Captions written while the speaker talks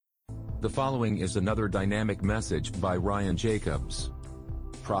The following is another dynamic message by Ryan Jacobs,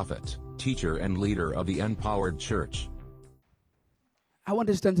 prophet, teacher and leader of the Empowered Church. I want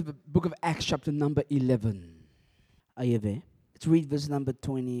to turn to the book of Acts chapter number 11. Are you there? Let's read verse number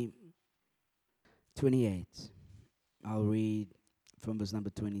 28. I'll read from verse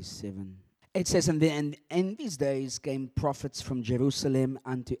number 27. It says, and in these days came prophets from Jerusalem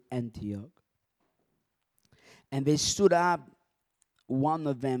unto Antioch. And they stood up, one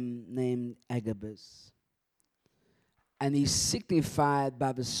of them named Agabus. And he signified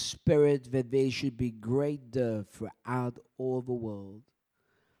by the Spirit that there should be great dearth throughout all the world,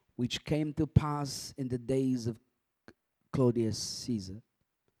 which came to pass in the days of Claudius Caesar.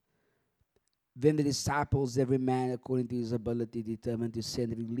 Then the disciples, every man according to his ability, determined to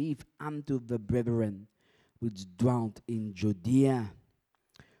send relief unto the brethren which dwelt in Judea,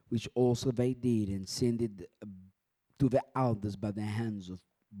 which also they did, and sent it to the elders by the hands of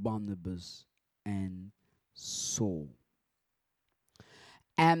Barnabas and Saul.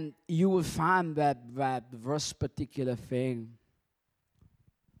 And you will find that this particular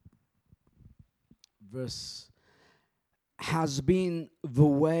verse has been the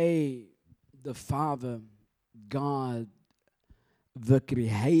way the Father, God, the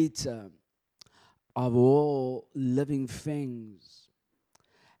Creator of all living things,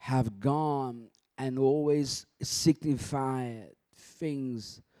 have gone and always signified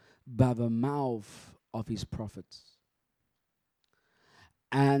things by the mouth of his prophets.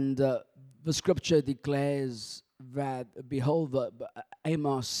 And the scripture declares that, behold,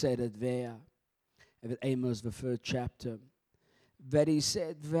 Amos said it there, Amos, the 3rd chapter, that he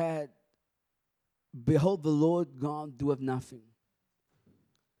said that, behold, the Lord God doeth nothing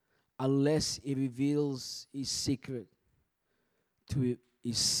unless he reveals his secret to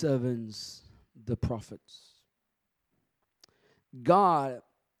his servants, the prophets. God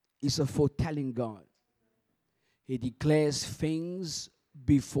is a foretelling God. He declares things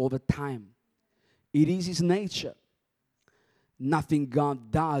before the time. It is his nature. Nothing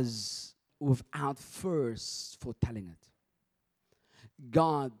God does without first foretelling it.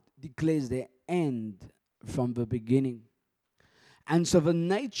 God declares the end from the beginning. And so the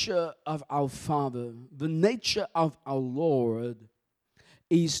nature of our Father, the nature of our Lord,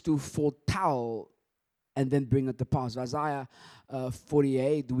 is to foretell and then bring it to pass. Isaiah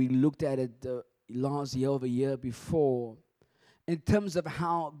 48, we looked at it last year or the year before. In terms of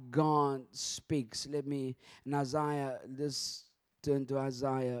how God speaks, in Isaiah, let's turn to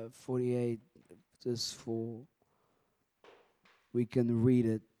Isaiah 48, just for we can read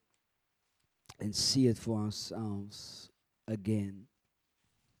it and see it for ourselves again.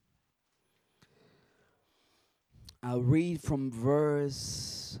 I'll read from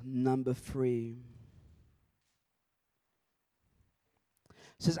verse number 3. It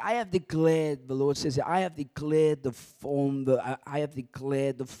says, I have declared, the Lord says, I have declared the form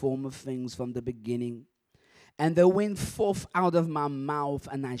of things from the beginning. And they went forth out of my mouth,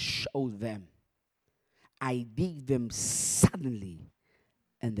 and I showed them. I did them suddenly,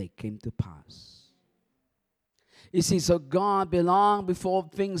 and they came to pass. You see, so God, long before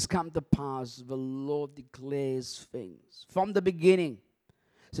things come to pass, the Lord declares things from the beginning.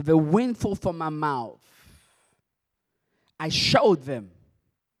 So they went forth from my mouth. I showed them.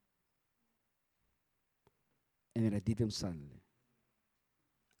 And then I did them suddenly.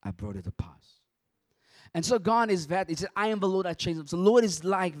 I brought it to pass. And so God is that. He said, I am the Lord that changes them. So the Lord is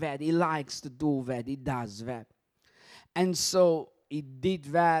like that. He likes to do that. He does that. And so he did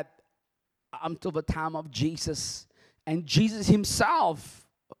that until the time of Jesus. And Jesus himself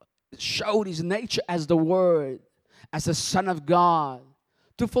showed his nature as the Word, as the Son of God,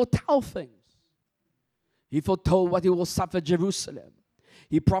 to foretell things. He foretold what he will suffer at Jerusalem.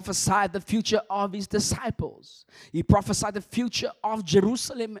 He prophesied the future of his disciples. He prophesied the future of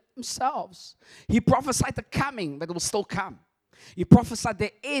Jerusalem himself. He prophesied the coming that will still come. He prophesied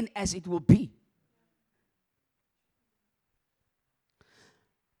the end as it will be.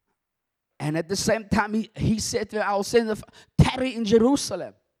 And at the same time, he said, I will send the tarry in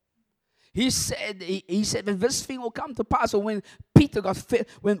Jerusalem. He said that this thing will come to pass. So when Peter got filled,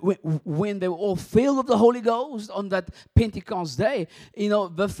 when they were all filled with the Holy Ghost on that Pentecost day,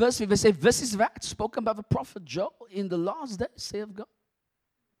 the first thing they say, this is that spoken by the prophet Joel in the last days, say of God.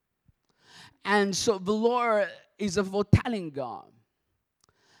 And so the Lord is a foretelling God.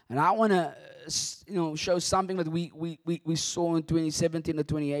 And I want to, show something that we saw in 2017 or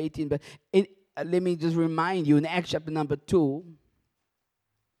 2018. But let me just remind you, in Acts chapter number 2,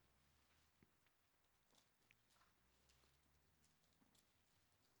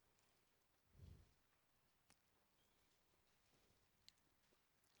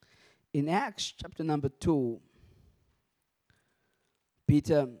 In Acts chapter number 2,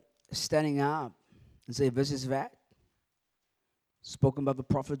 Peter standing up and say, this is that, spoken by the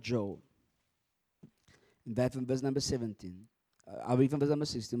prophet Joel. And that from verse number 17. I'll read from verse number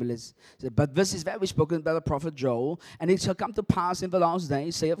 16. But let's say, but this is that which spoken by the prophet Joel, and it shall come to pass in the last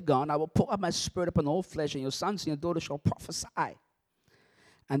days, saith God, I will pour out my spirit upon all flesh, and your sons and your daughters shall prophesy.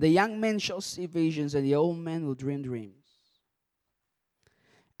 And the young men shall see visions, and the old men will dream dreams.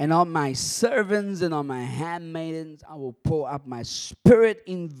 And on my servants and on my handmaidens I will pour out my spirit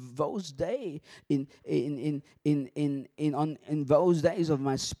in those days, in those days of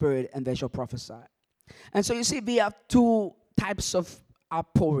my spirit, and they shall prophesy. And so you see, we have two types of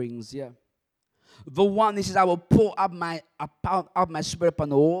outpourings here. The one, he says, I will pour out my spirit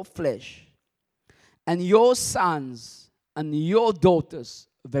upon all flesh, and your sons and your daughters,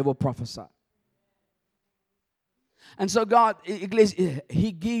 they will prophesy. And so God,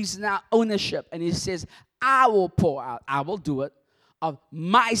 he gives now ownership, and he says, I will pour out, I will do it, of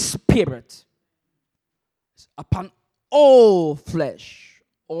my spirit upon all flesh,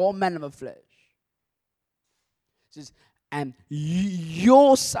 all manner of flesh. He says, and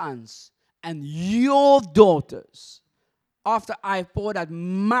your sons and your daughters, after I poured out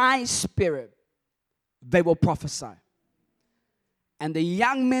my spirit, they will prophesy. And the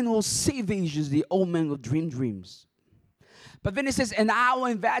young men will see visions, the old men will dream dreams. But then it says, and now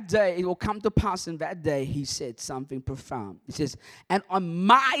in that day, it will come to pass in that day, he said something profound. He says, and on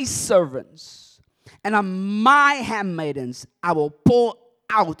my servants and on my handmaidens, I will pour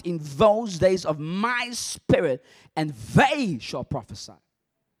out in those days of my spirit, and they shall prophesy.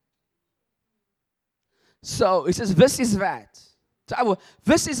 So it says, this is that. So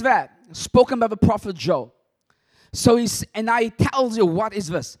this is that, spoken by the prophet Joel. So and now he tells you what is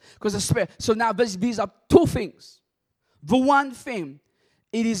this. Because the spirit. So now these are two things. The one thing,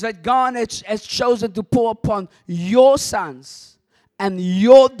 it is that God has chosen to pour upon your sons and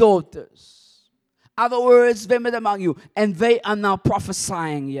your daughters. Other words, women among you, and they are now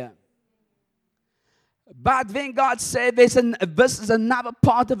prophesying here. But then God said, this is another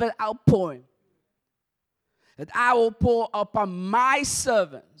part of an outpouring. That I will pour upon my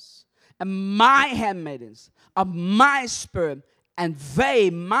servants and my handmaidens of my spirit, and they,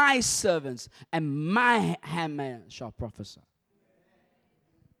 my servants, and my handmaidens shall prophesy.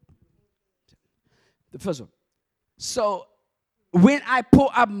 The first one. So, when I pour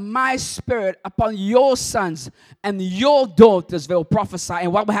up my spirit upon your sons and your daughters, they will prophesy.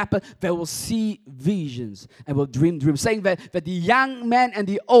 And what will happen? They will see visions and will dream dreams. Saying that the young men and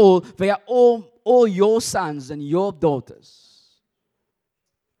the old, they are all your sons and your daughters.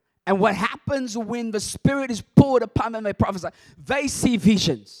 And what happens when the Spirit is poured upon them, they prophesy. They see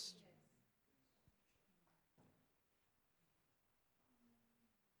visions.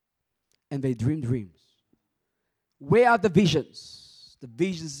 And they dream dreams. Where are the visions? The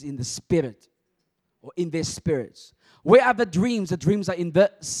visions in the Spirit, or in their spirits. Where are the dreams? The dreams are in their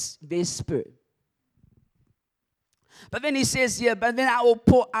spirit. But then he says here, but then I will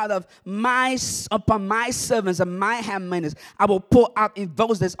pour out upon my servants and my handmaidens, I will pour out in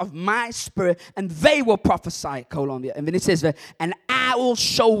those days of my spirit, and they will prophesy, colon there. And then it says, and I will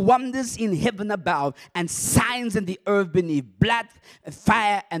show wonders in heaven above, and signs in the earth beneath, blood,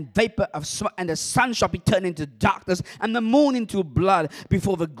 fire, and vapor of smoke, and the sun shall be turned into darkness, and the moon into blood,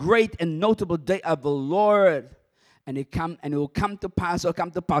 before the great and notable day of the Lord. And it will come to pass,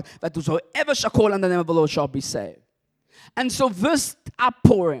 that whosoever shall call on the name of the Lord shall be saved. And so this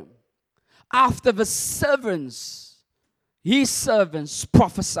outpouring, after the servants, his servants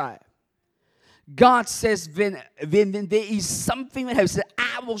prophesy, God says, when there is something that happens,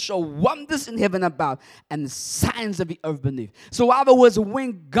 I will show wonders in heaven above and signs of the earth beneath. So in other words,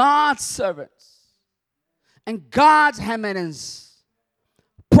 when God's servants and God's handmaidens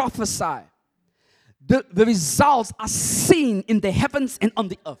prophesy, the results are seen in the heavens and on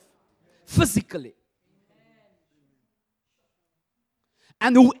the earth, physically.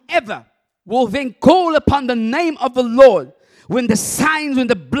 And whoever will then call upon the name of the Lord, when the signs, when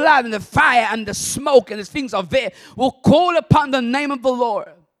the blood and the fire and the smoke and the things are there, will call upon the name of the Lord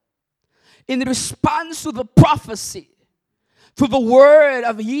in response to the prophecy, to the word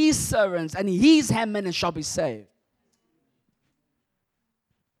of his servants, and his handmaidens shall be saved.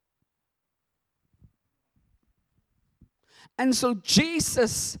 And so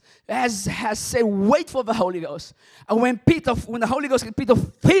Jesus has said, wait for the Holy Ghost. And when the Holy Ghost, Peter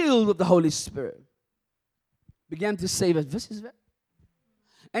filled with the Holy Spirit, began to say that this is it.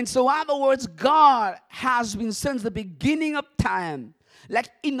 And so in other words, God has been since the beginning of time, like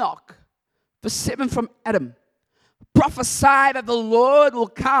Enoch, the seventh from Adam, prophesied that the Lord will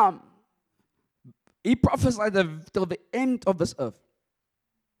come He prophesied till the end of this earth,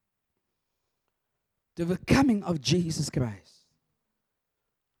 to the coming of Jesus Christ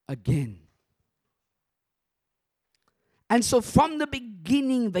again. And so from the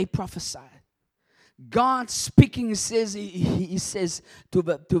beginning they prophesied. God speaking, he says he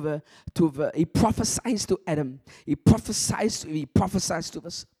prophesies to Adam. He prophesies to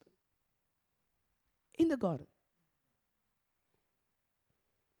the serpent in the garden.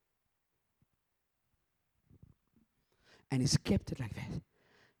 And he's kept it like that.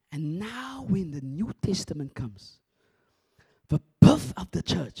 And now when the New Testament comes, the birth of the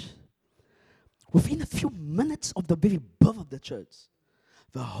church, within a few minutes of the very birth of the church,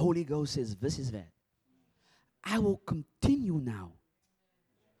 the Holy Ghost says, this is that. I will continue now.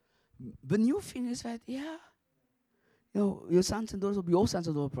 The new thing is that, your sons and daughters will be all sons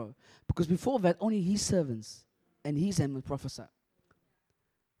and daughters of prophets. Because before that, only his servants and his men would prophesy.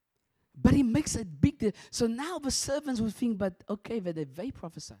 But he makes a big deal. So now the servants would think, but okay, that they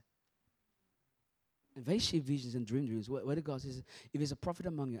prophesy. And they see visions and dreams. Where the God says, if there's a prophet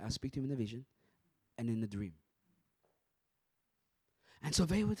among you, I'll speak to him in a vision and in a dream. And so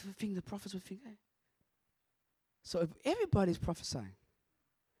they would think, the prophets would think, hey. So if everybody's prophesying,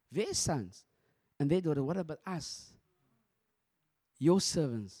 their sons and their daughter, what about us? Your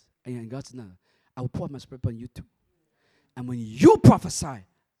servants. And God said, no, I will pour my spirit upon you too. And when you prophesy,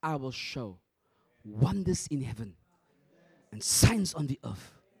 I will show wonders in heaven and signs on the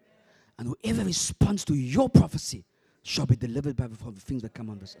earth. And whoever responds to your prophecy shall be delivered from the things that come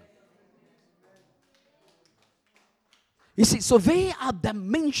on this earth. You see, so there are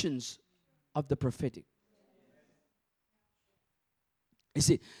dimensions of the prophetic. You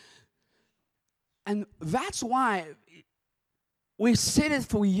see, and that's why we said it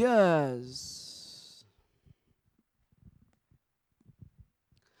for years.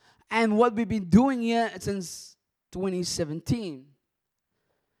 And what we've been doing here since 2017.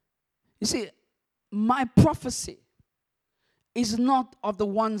 You see, my prophecy is not of the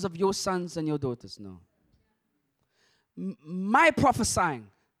ones of your sons and your daughters, no. My prophesying,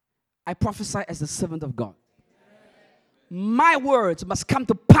 I prophesy as the servant of God. My words must come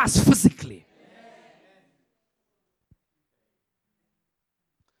to pass physically.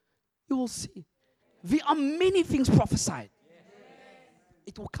 You will see. There are many things prophesied.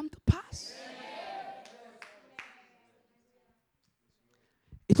 It will come to pass.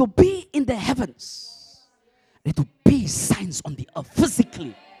 It will be in the heavens. It will be signs on the earth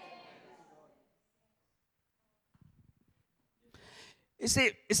physically. You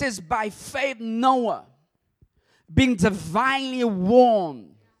see, it says, by faith Noah, being divinely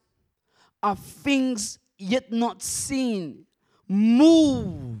warned of things yet not seen,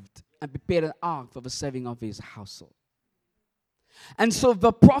 moved and prepared an ark for the saving of his household. And so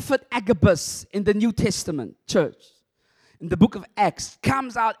the prophet Agabus in the New Testament church, in the book of Acts,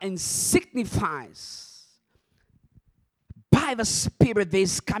 comes out and signifies by the Spirit there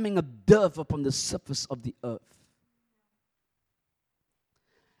is coming a dove upon the surface of the earth.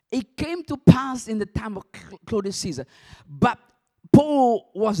 It came to pass in the time of Claudius Caesar. But Paul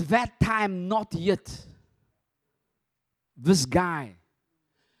was that time not yet this guy.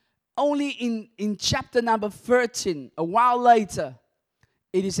 Only in chapter number 13, a while later,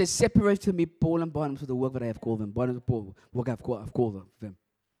 it is says, separate from me Paul and Barnabas for the work that I have called them. Barnabas and Paul, work I've called them.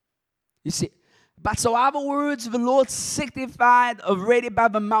 You see, but so other words the Lord signified already by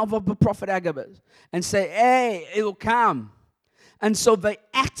the mouth of the prophet Agabus and say, hey, it will come. And so they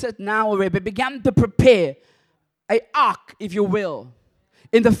acted now already. They began to prepare an ark, if you will,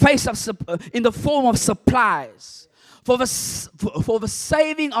 in the form of supplies for the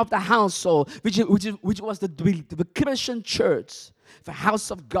saving of the household, which was the Christian church, the house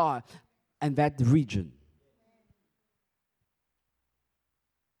of God, and that region.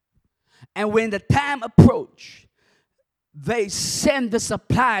 And when the time approached, they sent the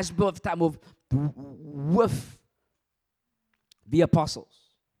supplies both time with the apostles,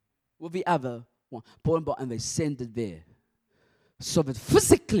 with the other one, Paul and they sent it there. So that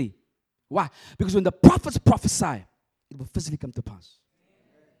physically, why? Because when the prophets prophesy, it will physically come to pass.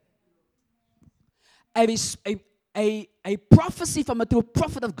 A prophecy from a true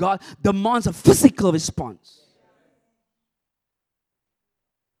prophet of God demands a physical response.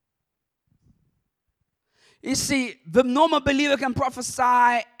 You see, the normal believer can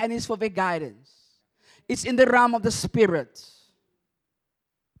prophesy and it's for their guidance. It's in the realm of the spirit.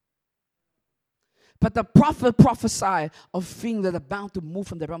 But the prophet prophesied of things that are bound to move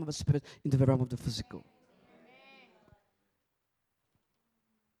from the realm of the spirit into the realm of the physical.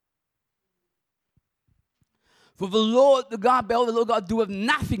 For the Lord, the God, behold, the Lord God doeth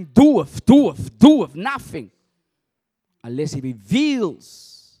nothing, doeth nothing. Unless he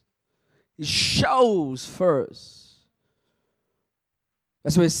reveals, he shows first.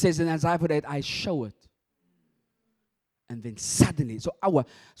 That's what it says in Isaiah that I show it. And then suddenly, so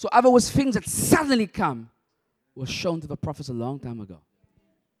other was things that suddenly come was shown to the prophets a long time ago.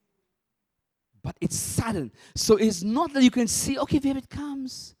 But it's sudden. So it's not that you can see, okay, there it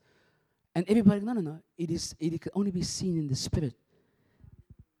comes. And everybody, no. It can only be seen in the spirit.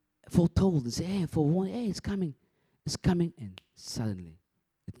 Foretold and say, hey, it's coming. It's coming, and suddenly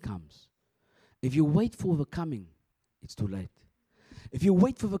it comes. If you wait for the coming, it's too late. If you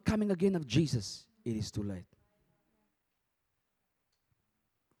wait for the coming again of Jesus, it is too late.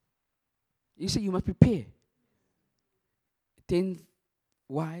 You say you must prepare. 10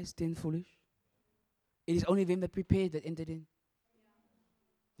 wise, 10 foolish. It is only them that prepare that entered in.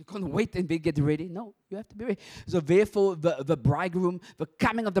 You can't wait and get ready. No, you have to be ready. So therefore, the bridegroom, the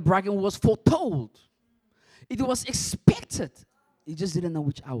coming of the bridegroom was foretold. It was expected. He just didn't know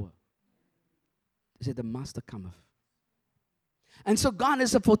which hour. He said, the master cometh. And so God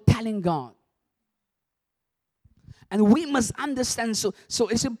is a foretelling God. And we must understand, so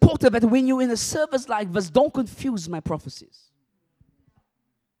it's important that when you're in a service like this, don't confuse my prophecies.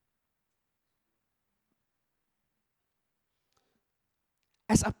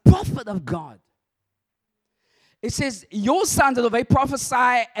 As a prophet of God, it says, your sons, they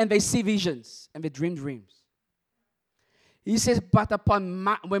prophesy and they see visions and they dream dreams. He says, but upon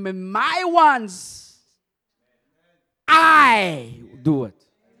my ones, I do it.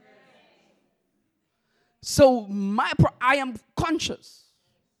 So I am conscious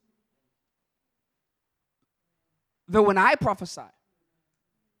that when I prophesy,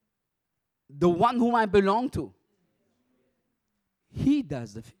 the one whom I belong to, he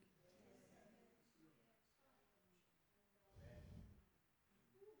does the thing.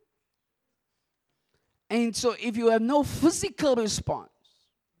 And so if you have no physical response,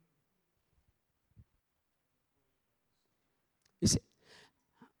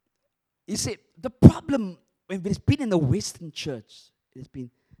 you see, the problem when it's been in the Western church, it's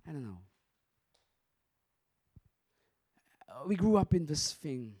been, I don't know. We grew up in this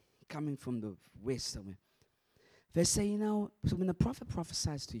thing, coming from the West somewhere. They say, so when the prophet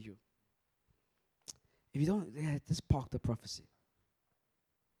prophesies to you, if you don't, just park the prophecy.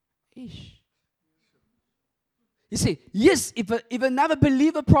 Ish. You see, yes, if another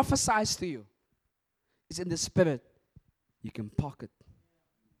believer prophesies to you, it's in the spirit, you can park it.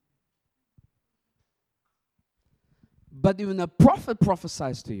 But when a prophet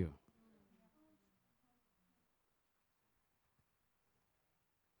prophesies to you,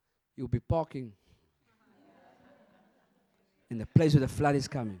 you'll be parking in the place where the flood is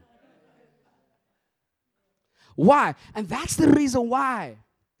coming. Why? And that's the reason why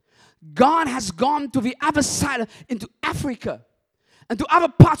God has gone to the other side, into Africa and to other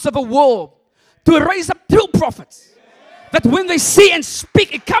parts of the world to raise up true prophets. That when they see and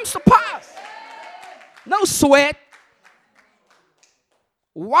speak, it comes to pass. No sweat.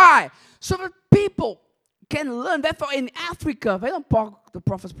 Why? So that people can learn. Therefore, in Africa, they don't park the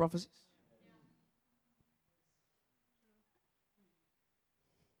prophet's prophecies.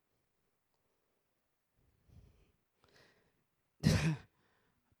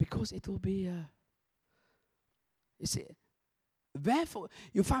 Because it will be, you see, therefore,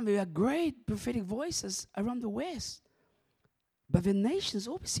 you find there are great prophetic voices around the West. But the nations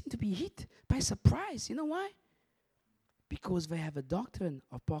always seem to be hit by surprise. You know why? Because they have a doctrine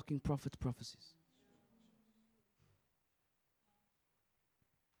of parking prophets' prophecies.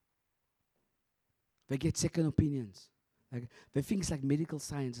 They get second opinions. Like, they think it's like medical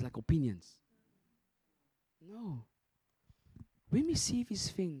science, like opinions. No. When we see these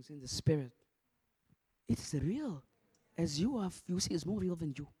things in the spirit, it is real. As you see, it's more real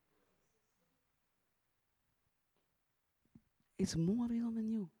than you. It's more real than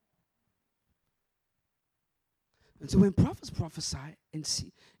you. And so when prophets prophesy and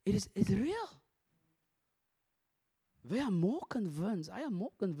see, it's real. They are more convinced. I am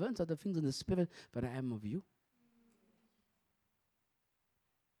more convinced of the things in the spirit than I am of you.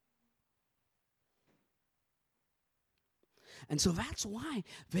 And so that's why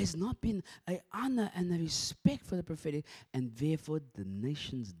there's not been an honor and a respect for the prophetic, and therefore the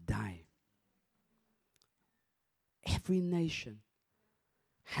nations die. Every nation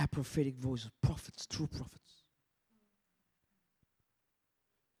have prophetic voices, prophets, true prophets,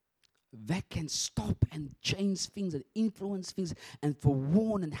 that can stop and change things and influence things and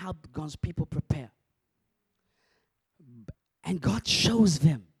forewarn and help God's people prepare. And God shows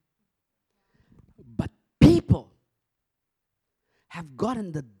them. But people have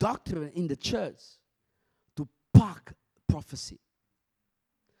gotten the doctrine in the church to park prophecy.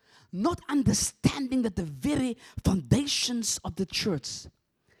 Not understanding that the very foundations of the church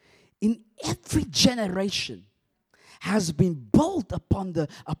in every generation has been built upon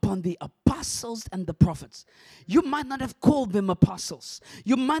the apostles and the prophets. You might not have called them apostles.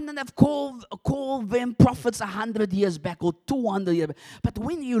 You might not have called them prophets 100 years back or 200 years back. But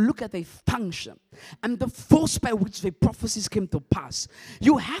when you look at their function and the force by which their prophecies came to pass,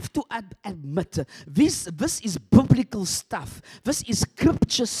 you have to admit this is biblical stuff. This is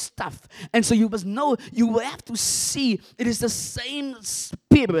scripture stuff. And so you must know, you will have to see it is the same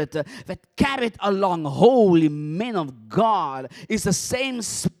spirit that carried along holy men of God. It's the same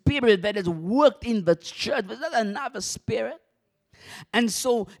spirit that has worked in the church. Was that another spirit? And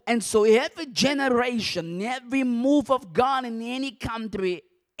so every generation, every move of God in any country,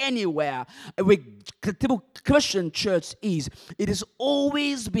 anywhere where typical Christian church is, it has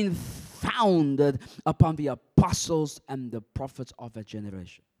always been founded upon the apostles and the prophets of a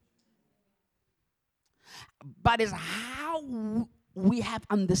generation. But it's how we have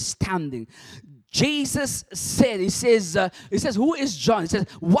understanding. Jesus said, he says, who is John? He says,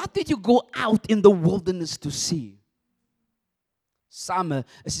 what did you go out in the wilderness to see?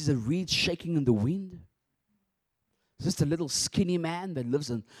 This is a reed shaking in the wind. Is this a little skinny man that lives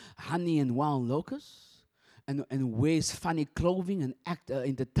in honey and wild locusts and wears funny clothing and act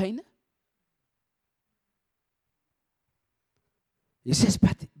entertainer? He says,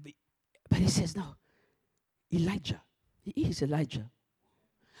 but he says, no, Elijah. He is Elijah.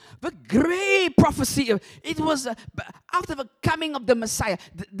 The great prophecy, it was after the coming of the Messiah.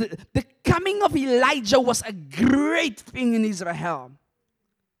 The coming of Elijah was a great thing in Israel.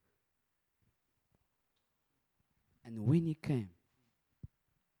 And when he came,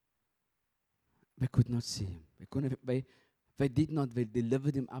 they could not see him. They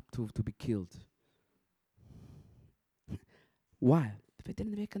delivered him up to be killed. Why? They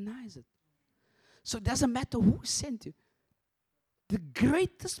didn't recognize it. So it doesn't matter who sent you. The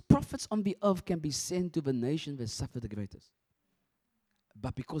greatest prophets on the earth can be sent to the nation that suffer the greatest.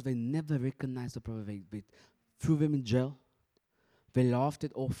 But because they never recognized the prophet, they threw them in jail. They laughed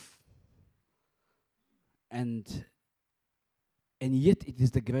it off. And yet it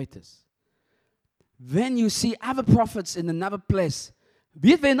is the greatest. When you see other prophets in another place,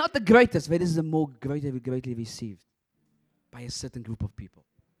 they're not the greatest, but it is the more greatly received by a certain group of people.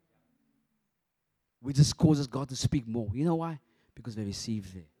 Which just causes God to speak more. You know why? Because they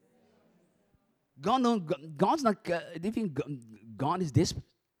receive it. God's not, God is desperate.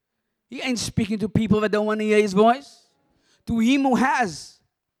 He ain't speaking to people that don't want to hear his voice. To him who has,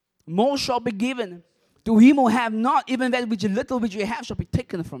 more shall be given. To him who have not, even that which little which you have shall be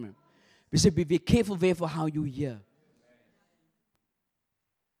taken from him. We say, be careful therefore how you hear.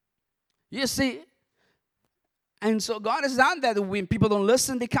 You see, and so God has done that. When people don't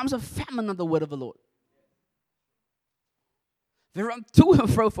listen, there comes a famine of the word of the Lord. They run to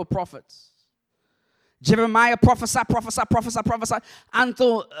and fro for prophets. Jeremiah prophesied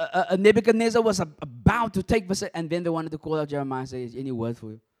until Nebuchadnezzar was about to take the, and then they wanted to call out Jeremiah and say, is any word for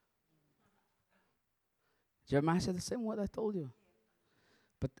you? Jeremiah said the same word I told you.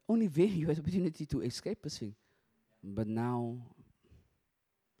 But only then you had the opportunity to escape this thing. But now,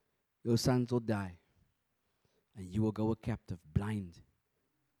 your sons will die. And you will go a captive, blind,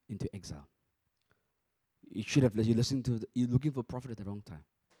 into exile. You're looking for a prophet at the wrong time.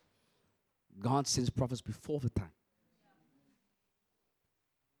 God sends prophets before the time.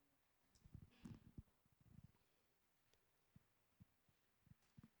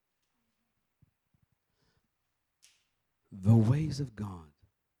 The ways of God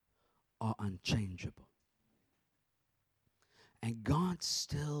are unchangeable. And God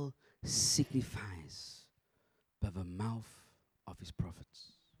still signifies by the mouth of his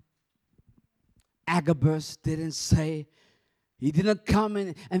prophets. Agabus didn't say, he didn't come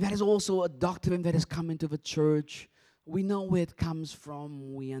in, and that is also a doctrine that has come into the church. We know where it comes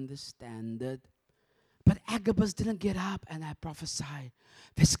from, we understand it. But Agabus didn't get up and I prophesy.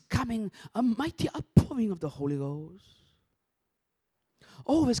 There's coming a mighty outpouring of the Holy Ghost.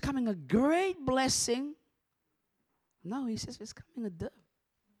 Oh, there's coming a great blessing. No, he says there's coming a death.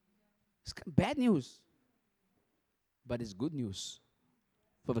 It's bad news. But it's good news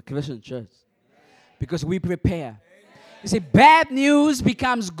for the Christian church. Because we prepare. You see, bad news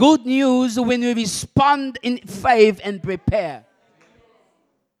becomes good news when we respond in faith and prepare.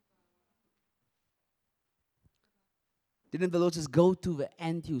 Didn't the Lord just go to the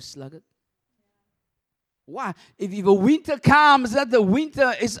ant, you sluggard? Why? If the winter comes, that the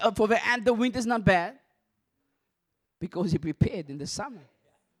winter is for the ant, the winter is not bad. Because you prepared in the summer.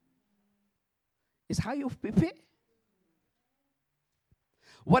 It's how you prepare.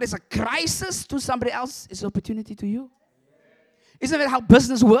 What is a crisis to somebody else is an opportunity to you. Isn't that how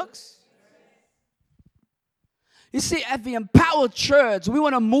business works? You see, at the Empowered Church, we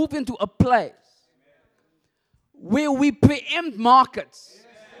want to move into a place where we preempt markets,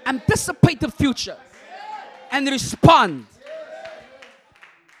 anticipate the future, and respond.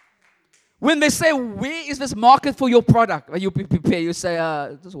 When they say, where is this market for your product? When you prepare, you say,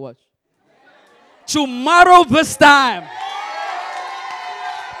 just watch. Tomorrow this time,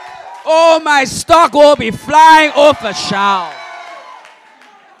 all my stock will be flying off the shelf.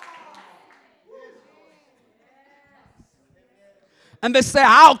 And they say,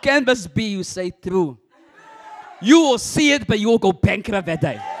 how can this be? You say, true. You will see it, but you will go bankrupt that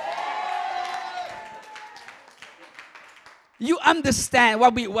day. You understand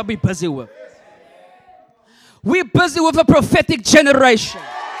what we're busy with. We're busy with a prophetic generation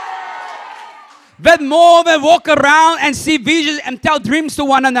that more than walk around and see visions and tell dreams to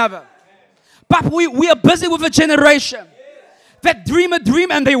one another. But we are busy with a generation that dream a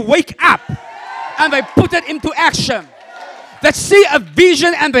dream and they wake up and they put it into action. That see a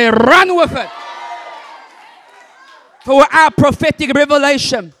vision and they run with it. For our prophetic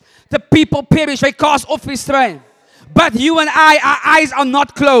revelation, the people perish, they cast off his train. But you and I, our eyes are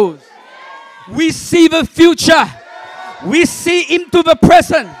not closed. We see the future. We see into the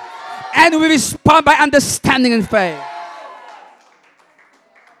present. And we respond by understanding and faith.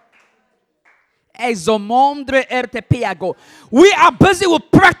 We are busy with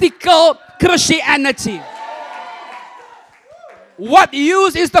practical Christianity. What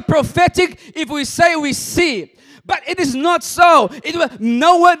use is the prophetic if we say we see? But it is not so.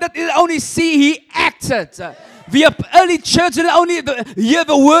 No one that did only see, he acted. The early church didn't only hear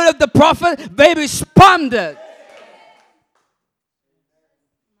the word of the prophet, they responded.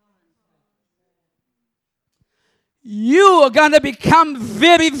 You are going to become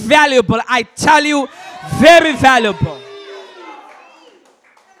very valuable. I tell you, very valuable.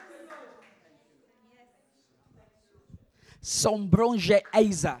 Sombronje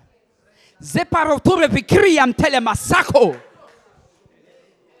Aiza. Zeparotore vikriam telemasako.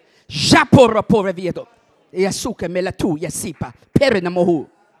 Japoro viedo. Yasuke melatu yasipa. Perinamohu.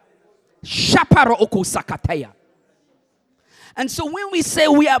 Shaparo okusakateya. And so when we say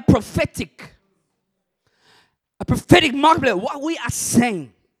we are prophetic, a prophetic marketplace, what we are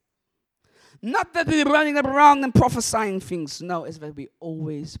saying, not that we're running around and prophesying things. No, it's that we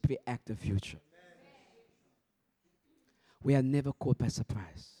always preact the future. We are never caught by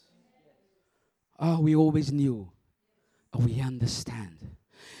surprise. Oh, we always knew. Oh, we understand.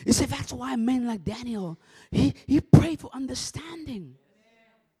 You see, that's why men like Daniel, he prayed for understanding.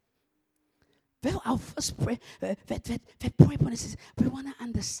 Well, our first prayer, that prayer point is, we want to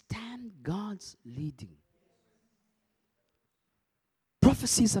understand God's leading.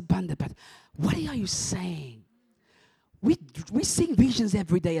 Prophecy is abundant, but what are you saying? We sing visions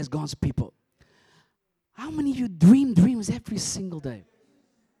every day as God's people. How many of you dream dreams every single day?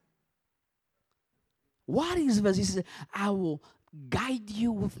 What is this? He says, I will guide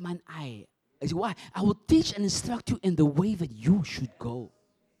you with mine eye. I say, why? I will teach and instruct you in the way that you should go.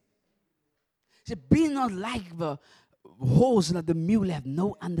 He said, be not like the horse and the mule have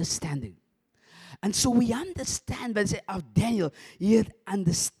no understanding. And so we understand that of Daniel, he had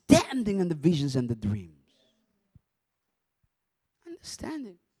understanding in the visions and the dreams.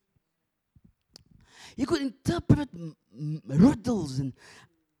 Understanding. You could interpret riddles and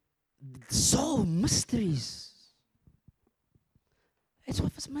solve mysteries. That's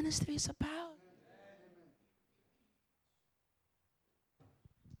what this ministry is about.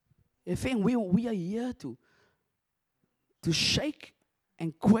 You think we are here to shake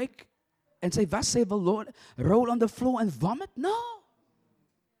and quake and say, thus save the Lord, roll on the floor and vomit? No.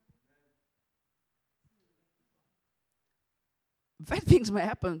 Bad things may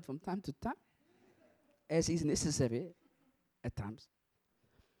happen from time to time, as is necessary at times.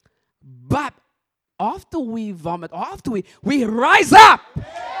 But after we vomit, after we rise up.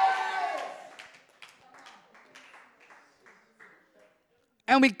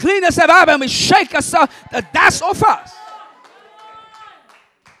 And we clean ourselves up and we shake ourselves, the dust off us.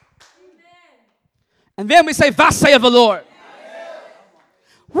 And then we say, thus saith the Lord.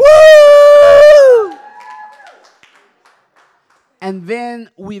 Woo! And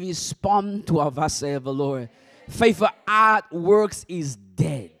then we respond to our thus saith the Lord. Faith without works is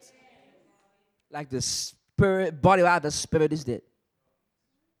dead. Like the spirit, body without the spirit is dead.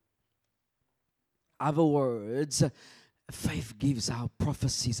 Other words, faith gives our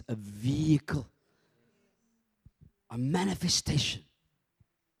prophecies a vehicle a manifestation.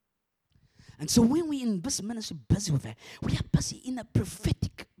 And so when we in this ministry busy with that, we are busy in a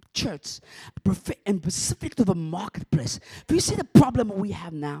prophetic church, and specific to the marketplace. Do you see the problem we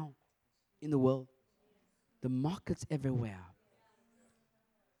have now in the world? The markets everywhere.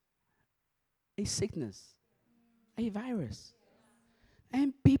 A sickness, a virus.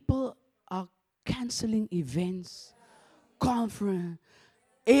 And people are canceling events, conference,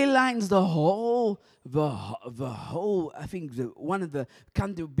 airlines, the whole, I think one of the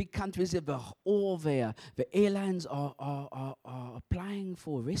big countries, all the airlines are applying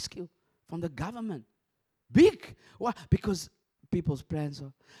for rescue from the government. Big. Why? Because people's plans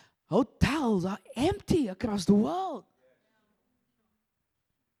are, hotels are empty across the world.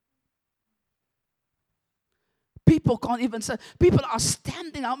 People can't even say, people are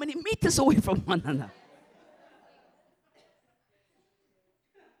standing how many meters away from one another?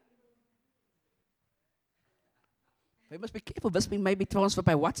 We must be careful. This may be transferred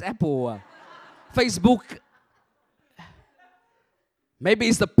by WhatsApp or Facebook. Maybe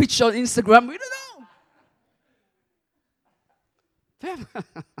it's the picture on Instagram. We don't know.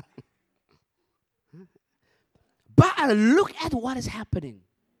 But look at what is happening.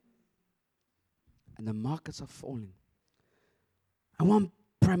 And the markets are falling. And one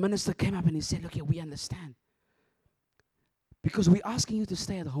prime minister came up and he said, look here, we understand. Because we're asking you to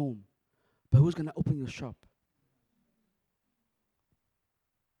stay at home. But who's going to open your shop?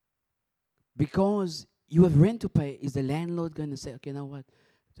 Because you have rent to pay. Is the landlord going to say, okay, you know what?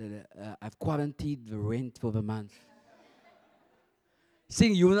 I've quarantined the rent for the month.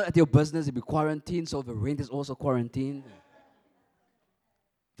 Seeing you at your business, you'll be quarantined, so the rent is also quarantined.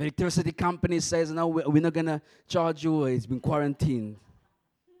 The electricity company says, no, we're not going to charge you. It's been quarantined.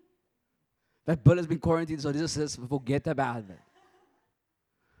 That bill has been quarantined, so this says, forget about it.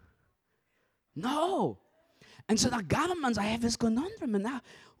 No. And so the governments, I have this conundrum, and now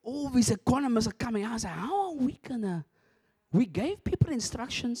all these economists are coming out and saying, how are we going to? We gave people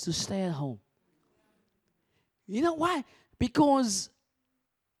instructions to stay at home. You know why? Because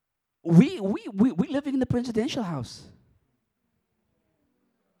we living in the presidential house.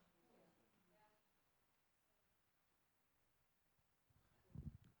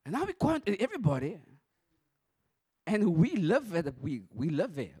 And now we quarantine everybody. And we live at we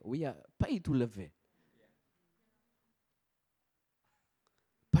live there. We are paid to live there.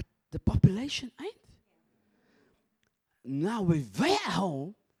 But the population ain't. Now we're there at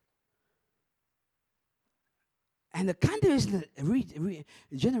home. And the country is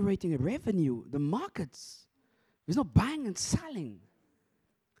generating a revenue. The markets, there's no buying and selling.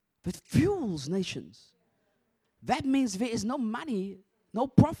 That fuels nations. That means there is no money, no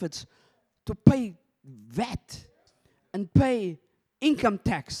profits to pay VAT and pay income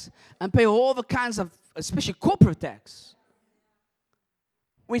tax and pay all the kinds of, especially corporate tax.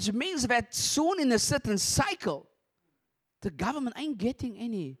 Which means that soon in a certain cycle, the government ain't getting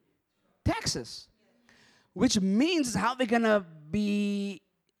any taxes. Which means how they're going to be,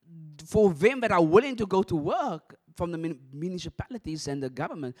 for them that are willing to go to work from the municipalities and the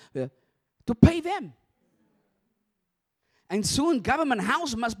government, to pay them. And soon government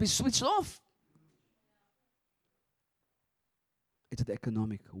house must be switched off. It's the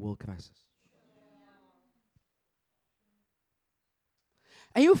economic world crisis.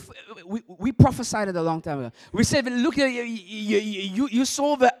 And we prophesied it a long time ago. We said, look, you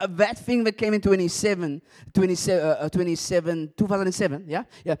saw that thing that came in 2007, yeah?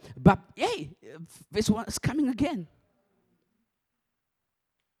 Yeah. But, hey, this one is coming again.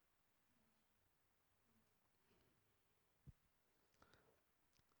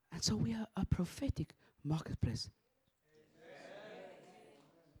 And so we are a prophetic marketplace.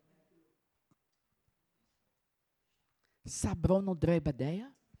 Sabrono drebadeia,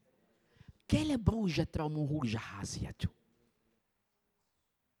 quelle bruja traumuja hasiatu.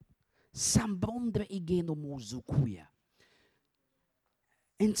 Sambondre igeno muzukuya.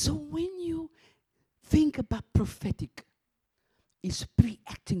 And so when you think about prophetic, it's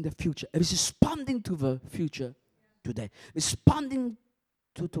pre-acting the future. It's responding to the future today. Responding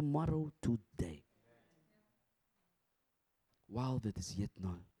to tomorrow today. While that is yet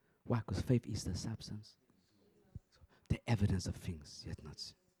not. Why? Because faith is the substance. The evidence of things yet not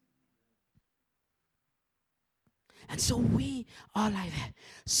seen. And so we are like that.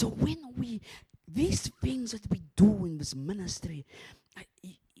 So when these things that we do in this ministry,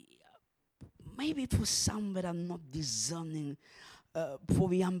 maybe for some that are not discerning, for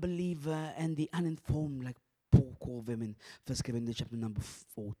the unbeliever and the uninformed, like Paul called them in 1 Corinthians chapter number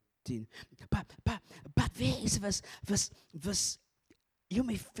 14. But there is this You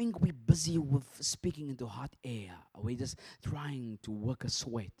may think we're busy with speaking into hot air. We're just trying to work a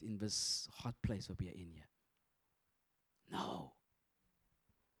sweat in this hot place where we are in here. No.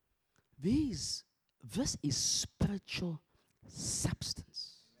 This is spiritual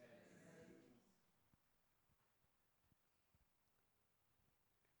substance.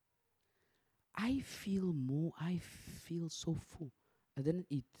 I feel so full. I didn't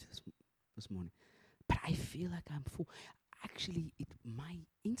eat this morning, but I feel like I'm full. Actually, my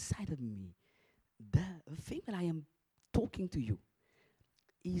inside of me, the thing that I am talking to you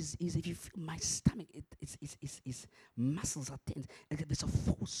is if you feel my stomach, it's muscles are tense, and there's a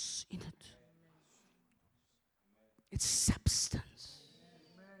force in it. It's substance.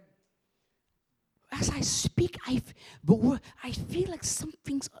 As I speak, I feel like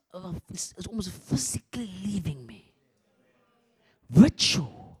something's is almost physically leaving me. Virtue.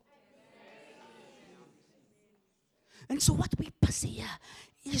 And so what we busy here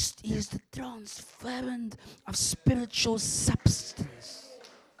is the transference of spiritual substance.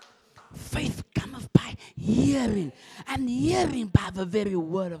 Faith cometh by hearing, and hearing by the very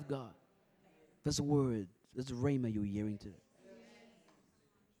word of God. This word, this rhema you're hearing today.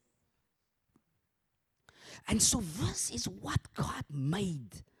 And so this is what God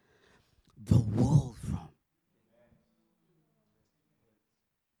made the world from.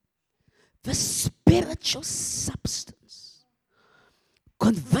 The spiritual substance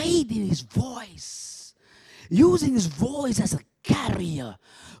conveyed in his voice, using his voice as a carrier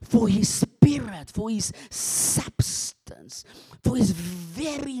for his spirit, for his substance, for his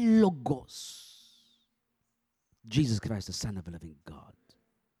very logos. Jesus Christ, the Son of the living God.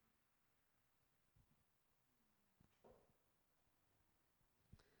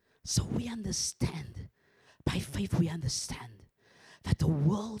 So we understand, by faith we understand that the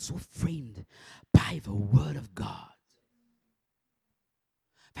worlds were framed by the word of God.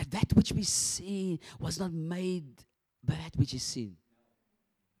 That which we see was not made by that which is seen,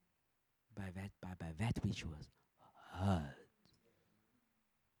 by that which was heard.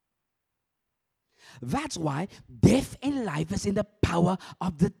 That's why death and life is in the power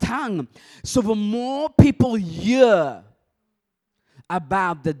of the tongue. So the more people hear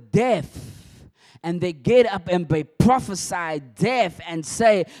about the death, and they get up and they prophesy death and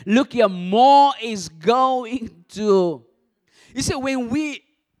say, look here, more is going to. You see,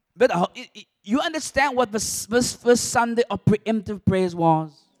 you understand what this first Sunday of preemptive prayers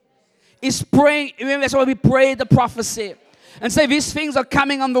was? It's praying, remember that's why we prayed the prophecy. And say, these things are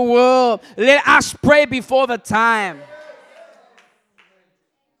coming on the world. Let us pray before the time.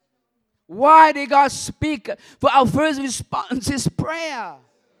 Why did God speak? For our first response is prayer.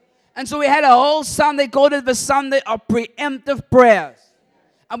 And so we had a whole Sunday called it the Sunday of preemptive prayers.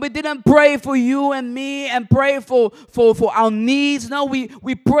 And we didn't pray for you and me and pray for our needs. No, we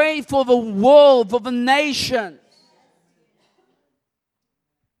prayed for the world, for the nation.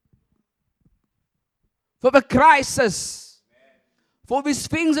 For the crisis. For these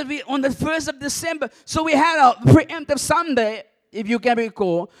things that we, on the 1st of December. So we had a preemptive Sunday, if you can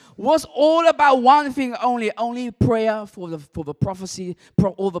recall, was all about one thing only prayer for the prophecy,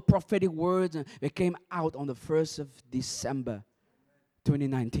 all the prophetic words that came out on the 1st of December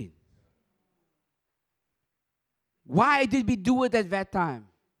 2019. Why did we do it at that time?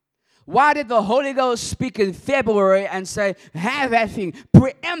 Why did the Holy Ghost speak in February and say, have that thing,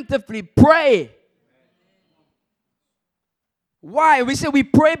 preemptively pray? Why? We said we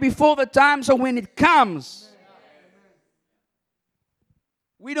pray before the time so when it comes,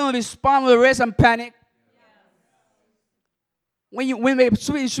 we don't respond with rest and panic. When they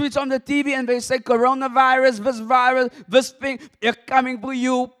switch on the TV and they say coronavirus, this virus, this thing, they're coming for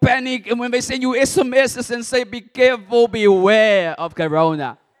you, panic. And when they send you SMSs and say, be careful, beware of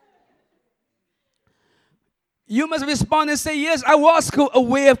corona. You must respond and say, yes, I was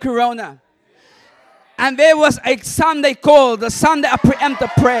aware of corona. And there was a Sunday called the Sunday of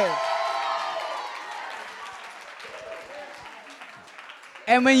preemptive prayer.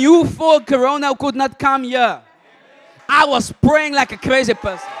 And when you thought corona could not come here, I was praying like a crazy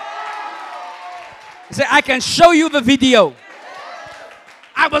person. I said, I can show you the video.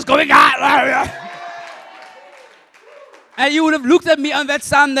 I was going out. And you would have looked at me on that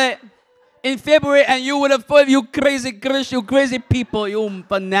Sunday in February and you would have thought, you crazy Christians, you crazy people, you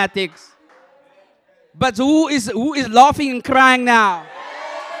fanatics. But who is laughing and crying now?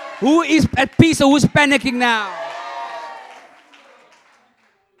 Who is at peace or who's panicking now?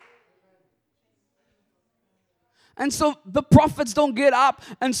 And so the prophets don't get up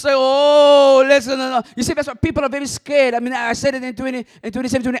and say, oh, listen. No. You see, that's why people are very scared. I mean, I said it in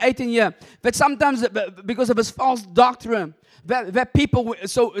 2018 year. That sometimes, because of this false doctrine, that people,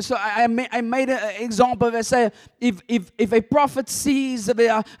 so I made an example where I say, if a prophet sees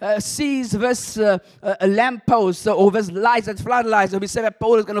this a lamppost or this light, that floodlights, we say that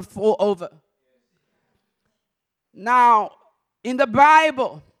pole is going to fall over. Now, in the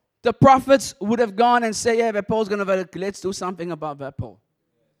Bible, the prophets would have gone and said, yeah, that pole's going to, let's do something about that pole.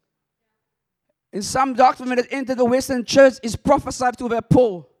 In some doctrine that entered the Western church is prophesied to that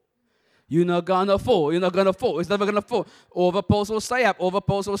pole. You're not going to fall. You're not going to fall. It's never going to fall. All the poles will stay up. All the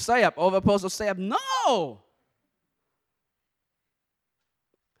poles will stay up. All the poles will stay up. No!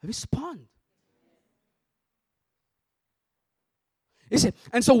 Respond. You see,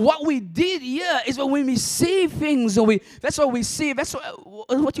 and so what we did here is when we see things, that's what we see. That's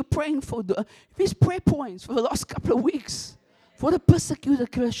what you're praying for. These prayer points for the last couple of weeks. For the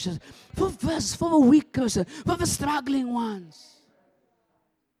persecuted Christians. For the weak Christians. For the struggling ones.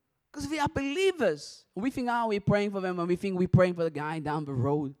 Because we are believers. We think, we're praying for them, and we think we're praying for the guy down the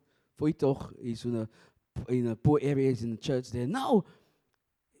road. For he toch is in the poor areas in the church there. No.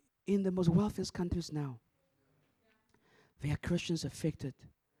 In the most wealthiest countries now, there are Christians affected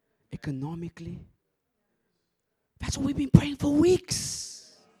economically. That's what we've been praying for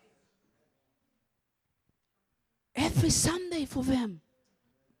weeks. Every Sunday for them.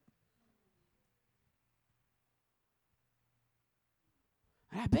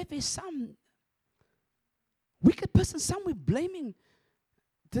 And I bet there's some wicked person somewhere blaming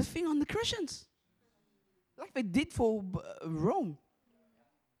the thing on the Christians. Like they did for Rome.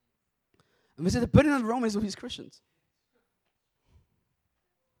 And we said the burden on Rome is of his Christians.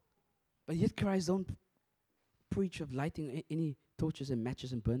 But yet Christ don't preach of lighting any torches and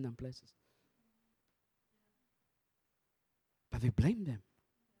matches and burn down places. But they blamed them.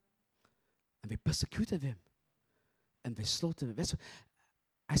 And they persecuted them. And they slaughtered them. That's what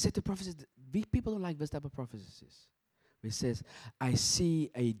I said to prophets, these people don't like this type of prophecies. It says, I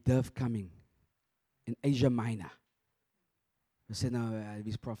see a dove coming in Asia Minor. I said, no,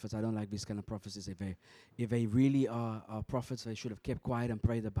 these prophets, I don't like these kind of prophecies. If they really are prophets, they should have kept quiet and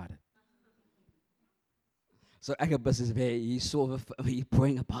prayed about it. So Agabus is there, he's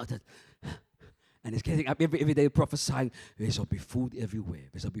praying about it. And he's getting up every day prophesying, there shall be food everywhere.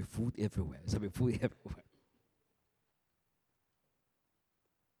 There shall be food everywhere. There shall be food everywhere.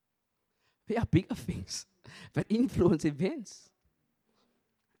 There are bigger things that influence events.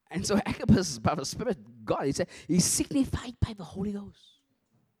 And so Agabus, by the Spirit of God, he said, he's signified by the Holy Ghost.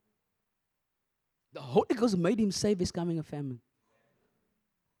 The Holy Ghost made him save his coming of famine.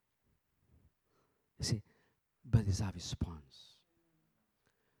 You see, but it's our response.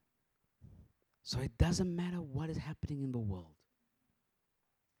 So it doesn't matter what is happening in the world.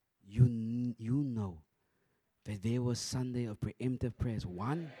 You know that there was Sunday of preemptive prayers.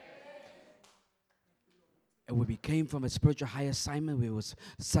 One, and when we came from a spiritual high assignment, there was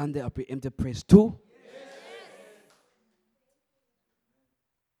Sunday of preemptive prayers. Two,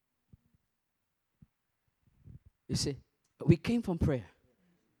 you see, we came from prayer.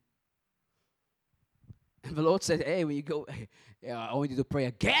 And the Lord said, hey, when you go, I want you to pray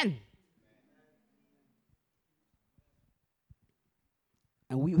again.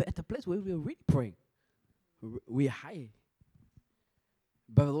 And we were at the place where we were really praying. We are high.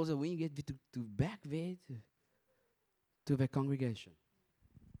 But the Lord said, when you get to back there to the congregation,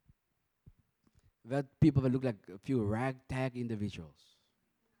 that people that look like a few ragtag individuals,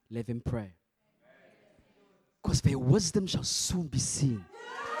 let them pray. Because their wisdom shall soon be seen.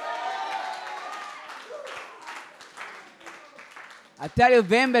 I tell you,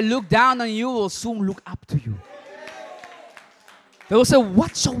 them that look down on you will soon look up to you. They will say,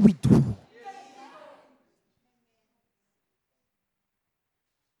 what shall we do?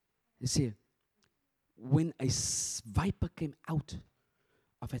 You see, when a viper came out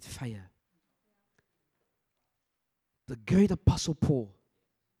of that fire, the great apostle Paul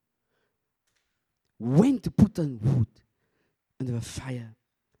went to put on wood under the fire,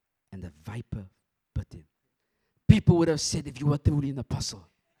 and the viper bit him. People would have said, if you were truly an apostle,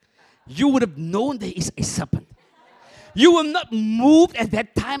 you would have known there is a serpent. You will not move at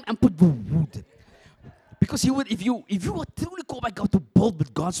that time and put the wood. Because you would, if you were truly called by God to build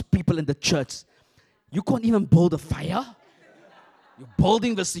with God's people in the church, you can't even build a fire. You're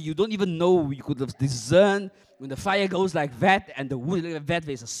building this, you don't even know. You could have discerned when the fire goes like that and the wood like that,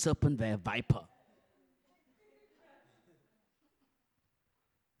 there's a serpent there, a viper.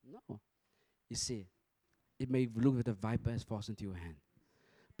 No. You see, it may look like the viper has fastened to your hand,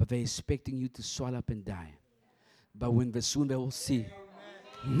 but they're expecting you to swallow up and die. But soon they will see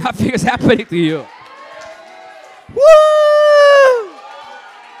nothing is happening to you. Woo!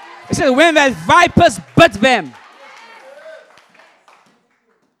 It says, when that vipers bit them.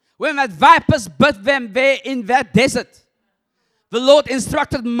 When that vipers bit them there in that desert. The Lord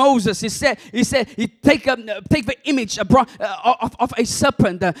instructed Moses. He said, he take the image of a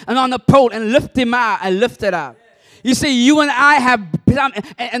serpent and on a pole and lift him out and lift it up. You see, you and I have become,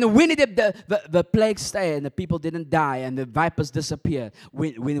 and when the plague stayed and the people didn't die and the vipers disappeared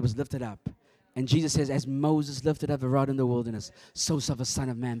when it was lifted up. And Jesus says, as Moses lifted up the rod in the wilderness, so shall the Son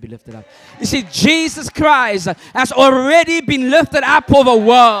of Man be lifted up. You see, Jesus Christ has already been lifted up for the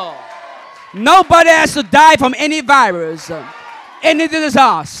world. Nobody has to die from any virus. Any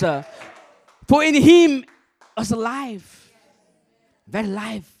disaster. For in him was a life. That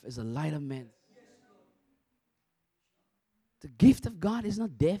life is the light of men. The gift of God is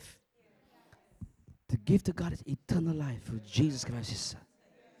not death. The gift of God is eternal life through Jesus Christ, his Son.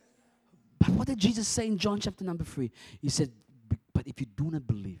 But what did Jesus say in John chapter number 3? He said, but if you do not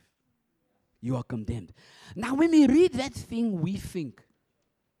believe, you are condemned. Now when we read that thing, we think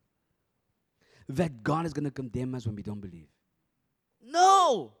that God is going to condemn us when we don't believe.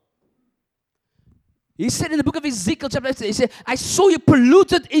 No. He said in the book of Ezekiel chapter 8, he said, I saw you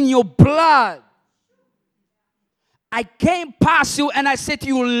polluted in your blood. I came past you and I said to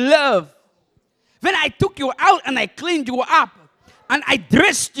you, live. Then I took you out and I cleaned you up. And I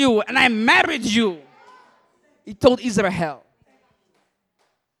dressed you and I married you. He told Israel.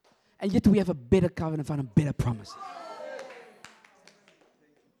 And yet we have a better covenant and a better promise.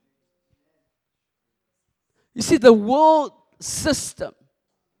 You see, the world system,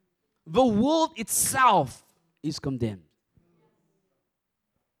 the world itself is condemned.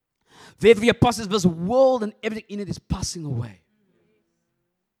 There the apostles, this world and everything in it is passing away.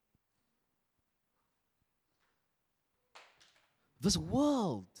 This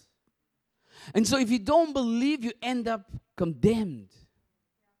world. And so if you don't believe, you end up condemned.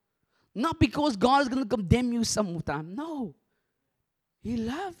 Not because God is going to condemn you sometime. No. He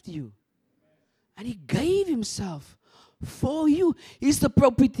loved you. And he gave himself for you. He's the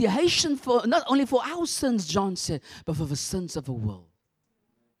propitiation for, not only for our sins, John said, but for the sins of the world.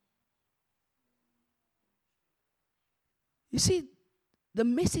 You see, the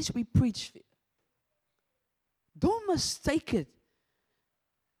message we preach, don't mistake it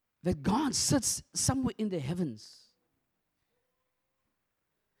that God sits somewhere in the heavens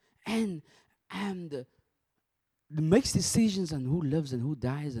and makes decisions on who lives and who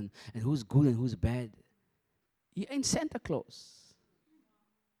dies and who's good and who's bad. He ain't Santa Claus.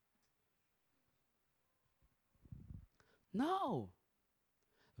 No.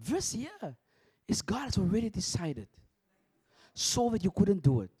 This year is God has already decided. Saw that you couldn't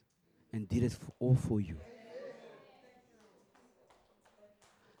do it and did it all for you.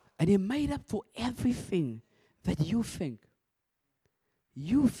 And he made up for everything that you think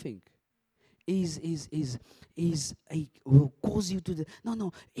will cause you to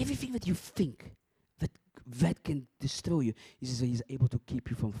everything that you think that can destroy you. He says he's able to keep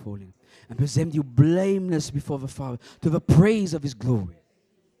you from falling and present you blameless before the Father to the praise of his glory.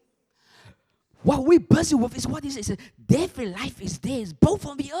 What we're busy with is what he says. Death and life is theirs, both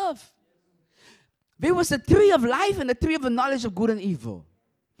on the earth. There was the tree of life and the tree of the knowledge of good and evil.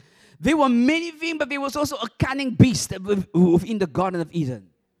 There were many things, but there was also a cunning beast within the Garden of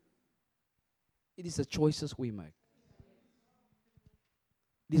Eden. It is the choices we make.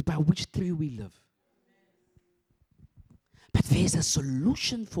 It is by which tree we live. But there's a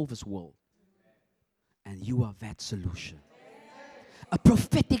solution for this world. And you are that solution. A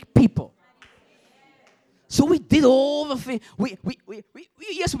prophetic people. So we did all the things.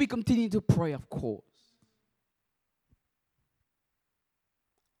 Yes, we continue to pray, of course.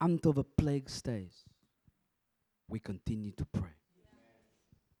 Until the plague stays, we continue to pray.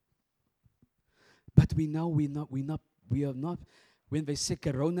 But we know we are not. When they say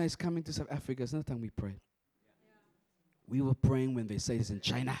Corona is coming to South Africa, it's not time we pray. We were praying when they say it's in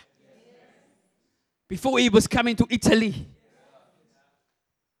China. Before it was coming to Italy.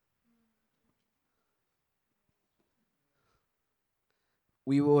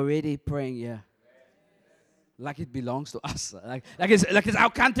 We were already praying, yeah. Like it belongs to us. Like it's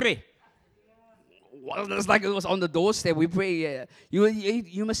our country. Well, it's like it was on the doorstep. We pray, yeah.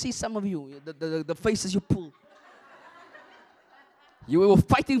 You must see some of you, the faces you pull. You were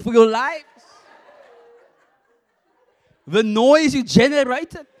fighting for your lives. The noise you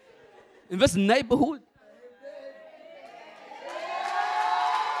generated in this neighborhood.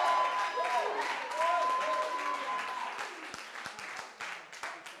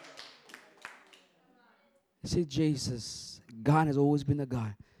 See, Jesus, God has always been a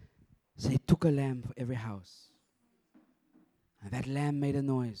God. So he took a lamb for every house. And that lamb made a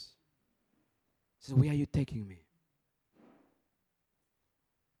noise. He said, where are you taking me?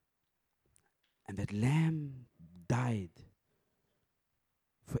 And that lamb died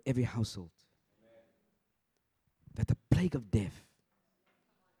for every household. That the plague of death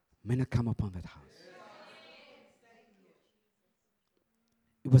may not come upon that house.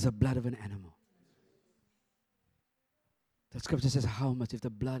 It was the blood of an animal. The scripture says how much if the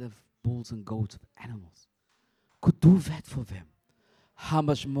blood of bulls and goats, of animals, could do that for them, how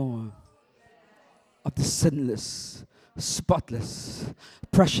much more of the sinless, spotless,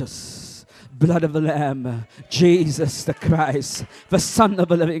 precious blood of the Lamb, Jesus the Christ, the Son of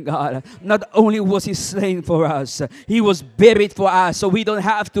the living God. Not only was he slain for us, he was buried for us, so we don't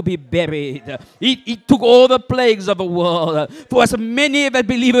have to be buried. He took all the plagues of the world. For as many that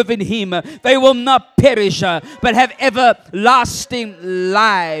believe in him, they will not perish, but have everlasting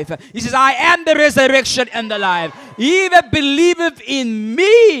life. He says, I am the resurrection and the life. He that believeth in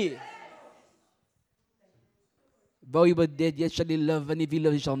me, though he were dead, yet shall he live, and if he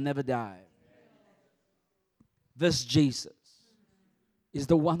live, he shall never die. This Jesus is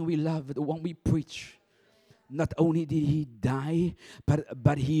the one we love, the one we preach. Not only did he die,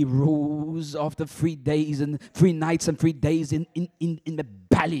 but he rose after 3 days and 3 nights and 3 days in the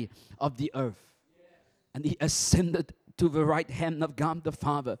belly of the earth. And he ascended to the right hand of God the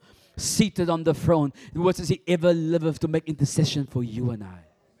Father, seated on the throne. What does he ever liveth to make intercession for you and I?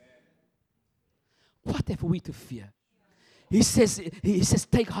 What have we to fear? He says,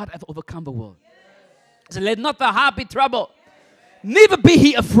 take heart, I've overcome the world. So let not the heart be troubled. Neither be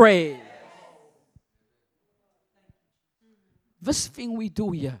he afraid. This thing we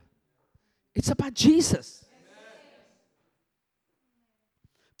do here, it's about Jesus.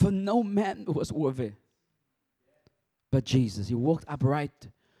 For no man was worthy but Jesus. He walked upright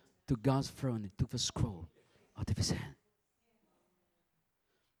to God's throne. He took the scroll out of his hand.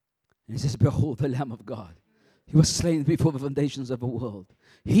 And he says, behold the Lamb of God. He was slain before the foundations of the world.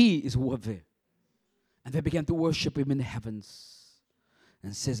 He is worthy. And they began to worship him in the heavens.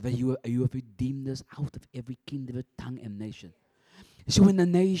 And says that you have redeemed us out of every kindred, tongue, and nation. You see, when the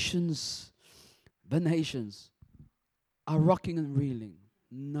nations are rocking and reeling,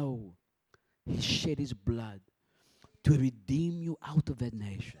 no, he shed his blood to redeem you out of that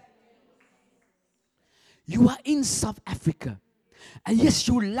nation. You are in South Africa. And yes,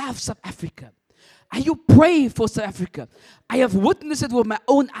 you love South Africa. And you pray for South Africa. I have witnessed it with my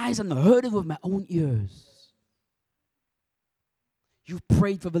own eyes and heard it with my own ears. You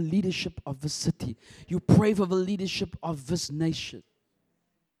prayed for the leadership of the city. You pray for the leadership of this nation.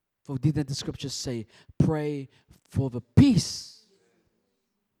 For didn't the scriptures say, pray for the peace?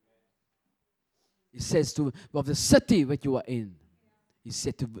 It says to of the city that you are in. He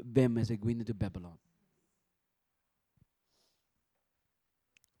said to them as they go into Babylon.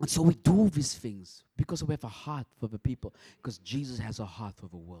 And so we do these things because we have a heart for the people. Because Jesus has a heart for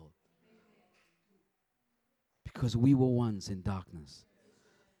the world. Because we were once in darkness.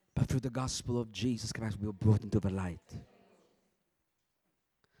 But through the gospel of Jesus Christ, we were brought into the light.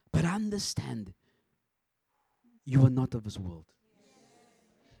 But understand, you are not of this world.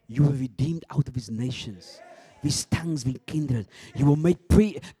 You were redeemed out of his nations. These tongues being kindred. You were made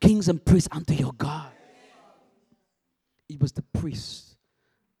kings and priests unto your God. It was the priest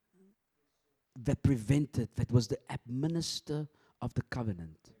that prevented, that was the administrator of the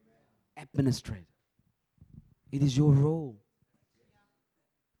covenant. Administrator. It is your role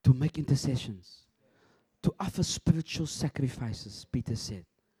to make intercessions, to offer spiritual sacrifices, Peter said.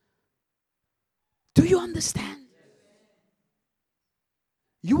 Do you understand?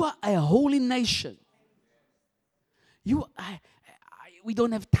 You are a holy nation. We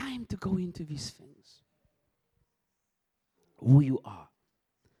don't have time to go into these things. Who you are.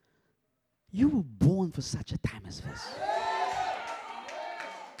 You were born for such a time as this.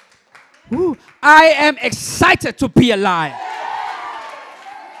 Ooh, I am excited to be alive.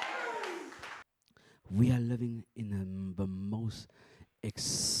 We are living in the most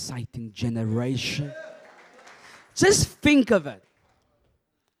exciting generation. Just think of it.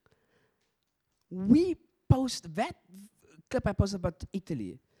 We post that clip I posted about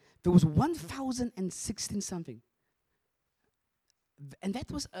Italy. There was 1,016 something. And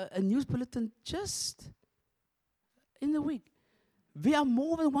that was a news bulletin just in the week. There are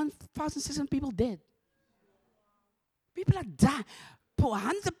more than 1,600 people dead. People are dying.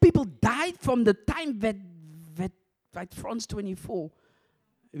 100 people died from the time that France 24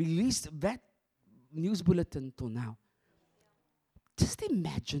 released that news bulletin till now. Just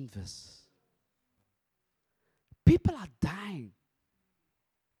imagine this. People are dying.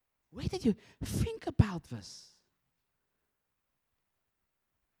 Where did you think about this?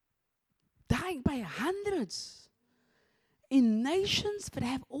 Dying by hundreds. In nations that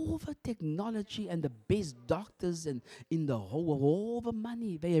have all the technology and the best doctors and in the whole, all the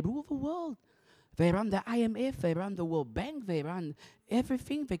money, they rule the world. They run the IMF, they run the World Bank, they run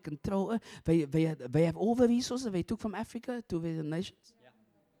everything. They control. They have all the resources they took from Africa to the nations. Yeah.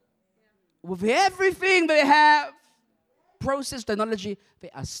 With everything they have, process technology, they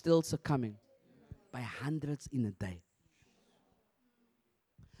are still succumbing by hundreds in a day.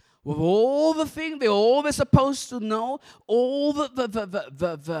 With all the things they're always supposed to know, all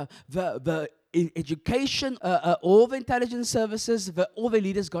the education, all the intelligence services, all the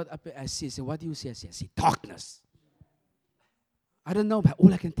leaders got up. I see. What do you see? I see darkness. I don't know, but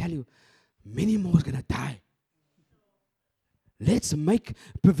all I can tell you, many more is going to die. Let's make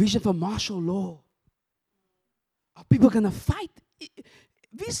provision for martial law. Are people going to fight?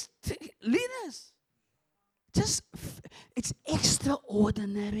 These leaders. It's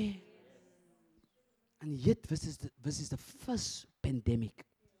extraordinary. And yet, this is the first pandemic.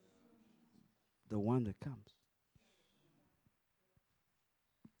 The one that comes.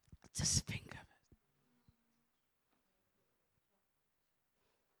 Just think of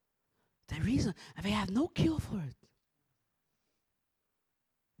it. The reason, they have no cure for it.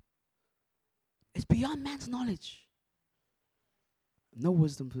 It's beyond man's knowledge. No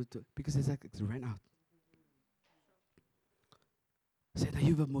wisdom because it's ran out. Say, now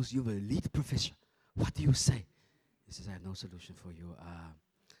you're the lead professor. What do you say? He says, I have no solution for you.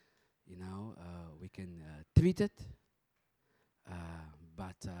 We can treat it,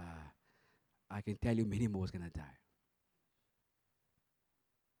 but I can tell you many more is going to die.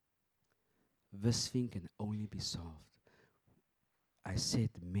 This thing can only be solved. I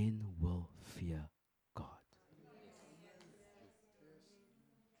said men will fear God.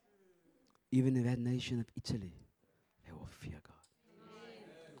 Even in that nation of Italy, they will fear God.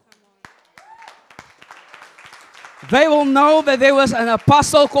 They will know that there was an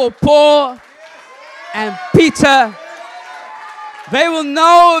apostle called Paul and Peter. They will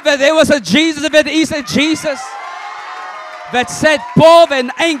know that there was a Jesus, that is a Jesus that said, Paul,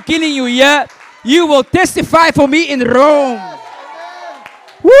 then I ain't killing you yet. You will testify for me in Rome.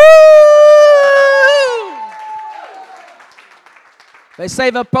 Woo! They say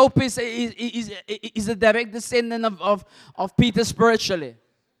the Pope is a direct descendant of Peter spiritually.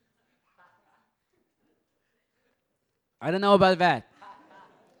 I don't know about that.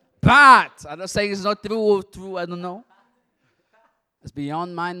 But I'm not saying it's not true, I don't know. It's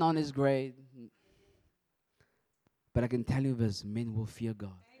beyond my knowledge grade. But I can tell you this, men will fear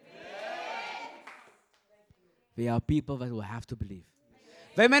God. There are people that will have to believe.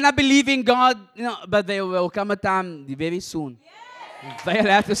 They may not believe in God, but there will come a time very soon. They'll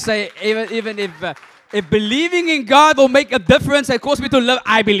have to say, even if believing in God will make a difference and cause me to live,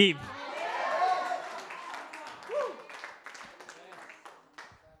 I believe.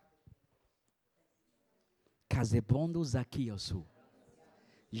 Kazebondo Zakiosu.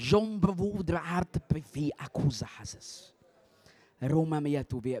 Jombrovodra arte privé akusa hazes. Roma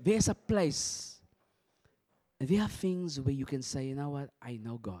meatuve. There's a place. There are things where you can say, you know what, I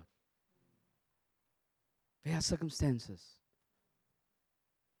know God. There are circumstances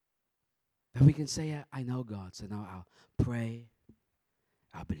that we can say, I know God. So now I'll pray,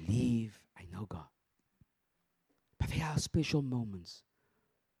 I'll believe, I know God. But there are special moments.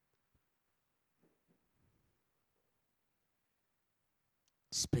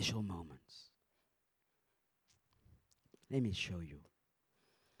 Special moments. Let me show you.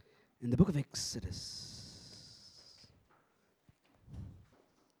 In the book of Exodus,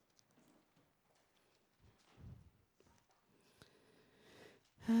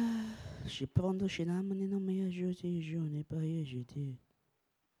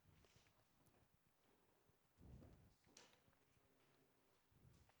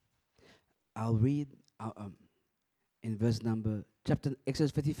 I'll read in verse number, chapter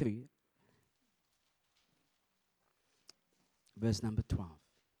Exodus 53, verse number 12.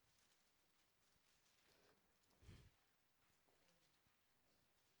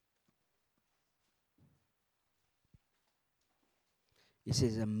 It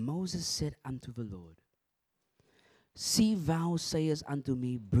says, and Moses said unto the Lord, see, thou sayest unto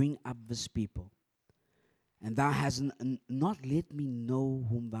me, bring up this people, and thou hast not let me know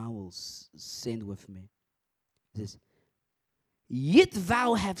whom thou wilt send with me. It says, yet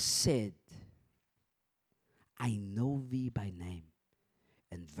thou have said, I know thee by name,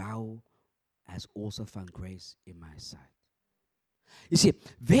 and thou hast also found grace in my sight. You see,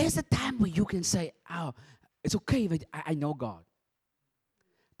 there's a time where you can say, oh, It's okay if I know God.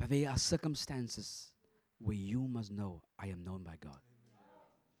 But there are circumstances where you must know I am known by God.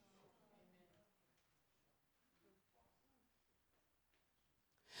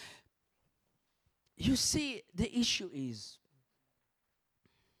 You see, the issue is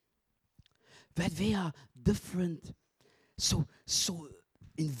that they are different. So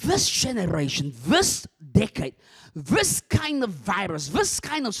in this generation, this decade, this kind of virus, this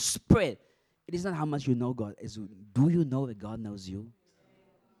kind of spread, it is not how much you know God. It's do you know that God knows you?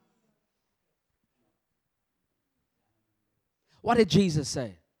 What did Jesus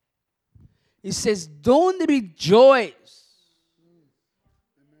say? He says, don't rejoice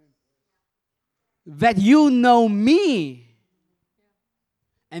that you know me,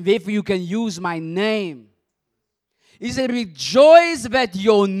 and therefore you can use my name. He said, rejoice that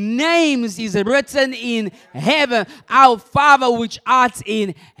your names is written in heaven. Our Father which art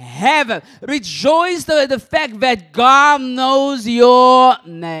in heaven. Rejoice the fact that God knows your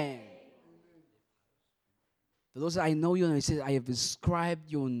name. For those that I know you, and he says, I have inscribed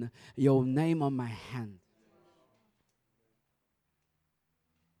your name on my hand.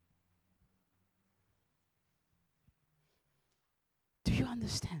 Do you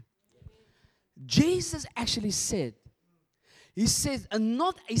understand? Jesus actually said, he says, and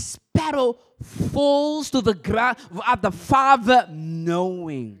not a sparrow falls to the ground without the Father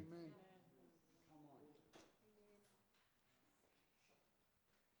knowing.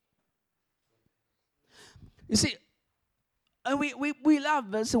 You see, and we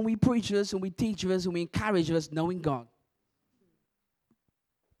love this, and we preach this, and we teach this, and we encourage this, knowing God.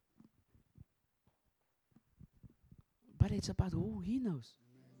 But it's about who He knows.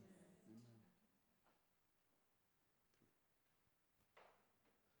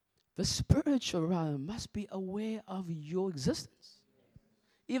 The spiritual realm must be aware of your existence.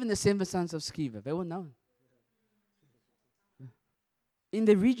 Even the 7 sons of Sceva, they were known in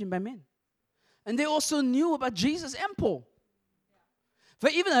the region by men. And they also knew about Jesus and Paul.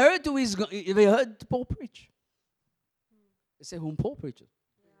 They even heard they heard Paul preach. They said, whom Paul preaches.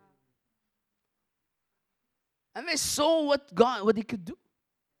 And they saw what he could do.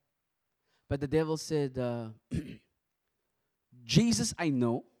 But the devil said, Jesus I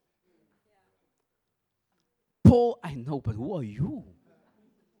know. Paul I know, but who are you?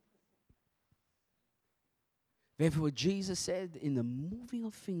 Therefore, Jesus said, in the moving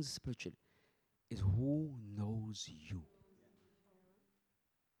of things spiritually, is who knows you?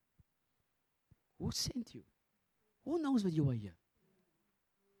 Who sent you? Who knows that you are here?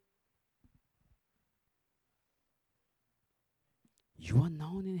 You are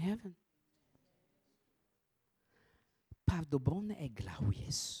known in heaven. Pardon e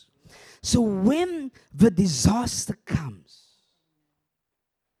glorious. So when the disaster comes,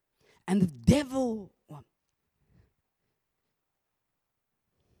 and the devil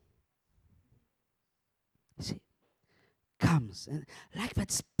comes, and like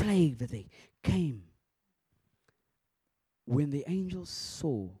that plague that they came, when the angels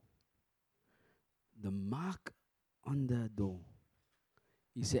saw the mark on the door,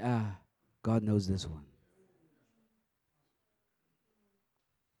 he said, God knows this one.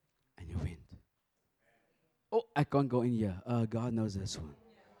 And you went. Oh, I can't go in here. God knows this one.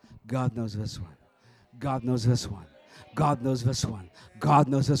 God knows this one. God knows this one. God knows this one. God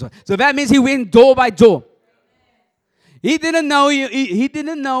knows this one. So that means he went door by door. He didn't know you. He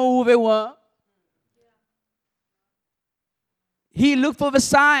didn't know who they were. He looked for the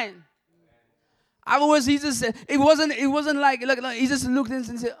sign. Otherwise, he just it wasn't like he just looked in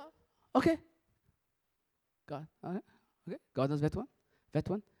and said, okay. God, okay. God knows that one, that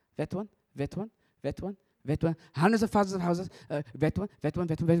one, that one, that one, that one, that one. Hundreds of thousands of houses. That one, that one,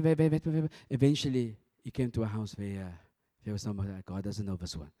 that one, that one. Eventually, he came to a house where there was somebody like, God doesn't know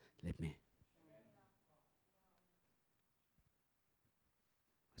this one. Let me.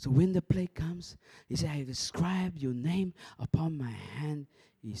 So when the plague comes, he said, I have inscribed your name upon my hand.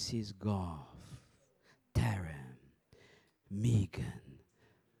 He says, Goff, Taryn, Megan,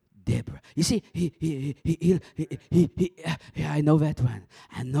 Deborah. You see, I know that one.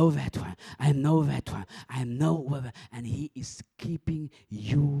 I know that one. I know that one. I know whether, and he is keeping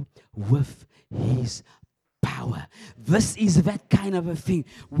you with his power. This is that kind of a thing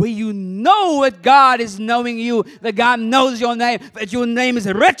where you know that God is knowing you, that God knows your name, that your name is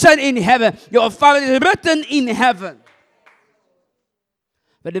written in heaven, your Father is written in heaven.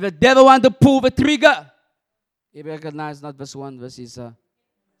 But if the devil wants to pull the trigger, you recognize not verse 1, verse is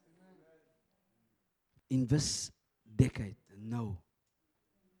in this decade, no.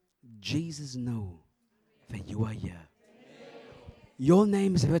 Jesus knows that you are here. Your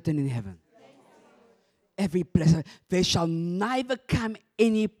name is written in heaven. every place. There shall neither come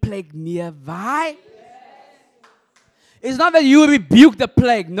any plague nearby. It's not that you rebuke the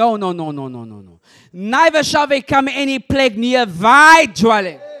plague. No. Neither shall there come any plague near thy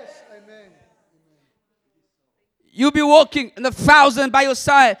dwelling. You'll be walking and 1,000 by your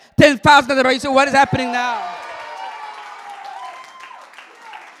side, 10,000 at the right. You say, what is happening now?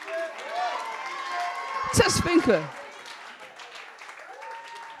 Just think.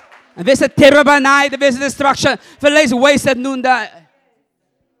 En wees het terror by night, wees het destruction. Verlees waste at noonday.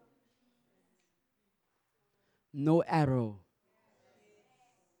 No arrow.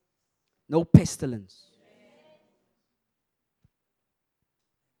 No pestilence.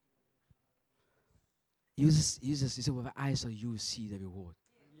 You say, with the eyes of you see the reward.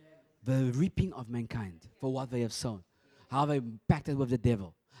 The reaping of mankind for what they have sown. How they impacted with the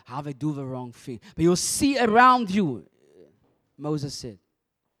devil. How they do the wrong thing. But you'll see around you, Moses said.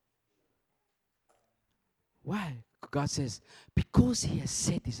 Why? God says, because he has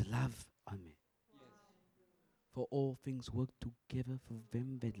set his love on me. For all things work together for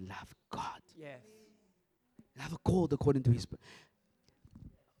them that love God. Yes. Love called according to his.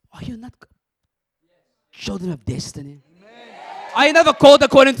 Are you not children of destiny? Amen. Are you never called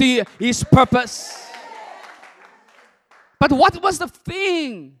according to his purpose? But what was the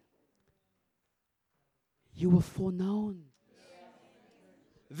thing? You were foreknown.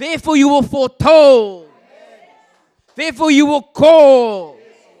 Therefore you were foretold. Therefore you were called.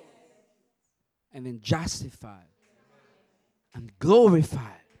 And then justified. And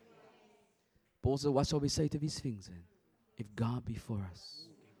glorified. Paul said, what shall we say to these things then? If God be for us,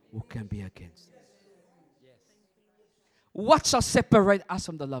 who can be against us? What shall separate us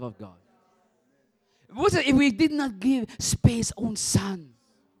from the love of God? What if we did not give space on Son,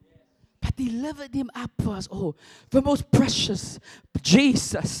 but delivered him up for us? Oh, the most precious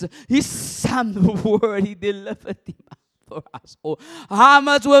Jesus, his Son, the Word, he delivered him up for us. Oh, how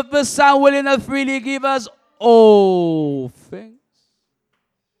much will the Son will not freely give us all things?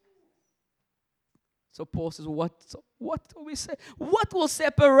 So Paul says, what do we say? What will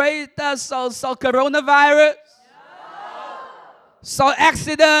separate us? Shall coronavirus? So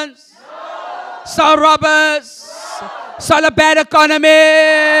accidents, so robbers, so a bad economy,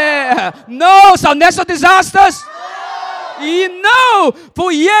 no, so natural disasters. No,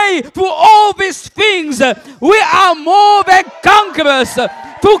 for yea, for all these things, we are more than conquerors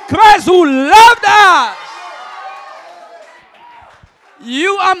through Christ who loved us.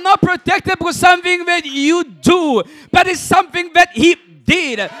 You are not protected for something that you do, but it's something that he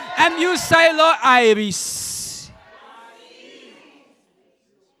did. And you say, Lord, I receive.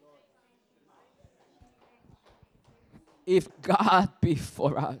 If God be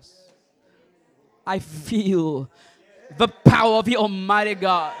for us, I feel the power of the Almighty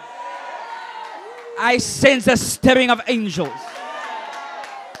God. I sense the stirring of angels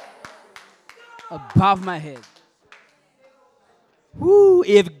above my head. Woo,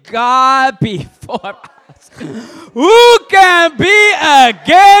 if God be for us, who can be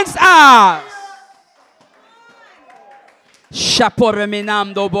against us?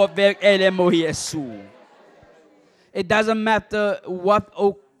 It doesn't matter what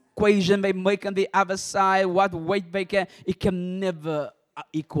equation they make on the other side, what weight they can. It can never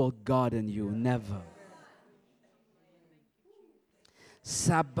equal God in you. Never.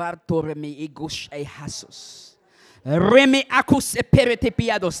 Sabar toremi igush ehasus. Remi akus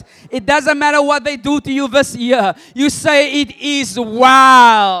eperitepiados. It doesn't matter what they do to you this year. You say it is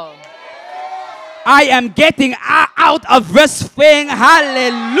wow. I am getting out of this thing.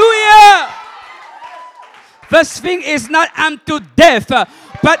 Hallelujah. This thing is not unto death,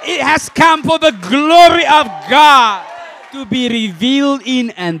 but it has come for the glory of God to be revealed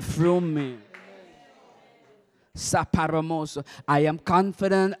in and through me. Saparamoso. I am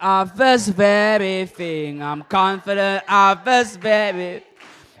confident of this very thing. I'm confident of this very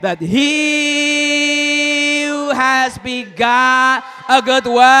that he who has begun a good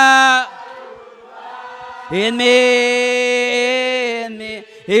work in me,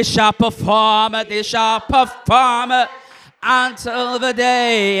 he shall perform it, he shall perform it until the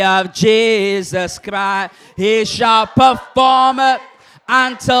day of Jesus Christ. He shall perform it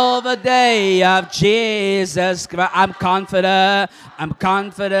until the day of Jesus Christ. I'm confident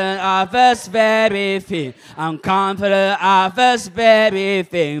of this very thing. I'm confident of this very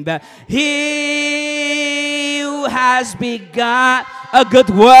thing, that he who has begun a good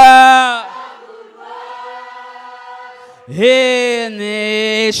work,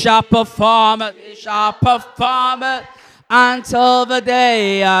 he shall perform it, he shall perform it until the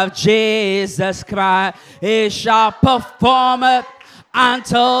day of Jesus Christ. He shall perform it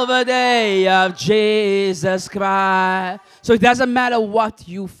until the day of Jesus Christ. So it doesn't matter what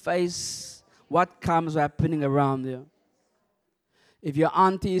you face, what comes happening around you. If your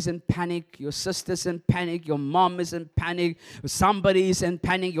auntie is in panic, your sister's in panic, your mom is in panic, somebody is in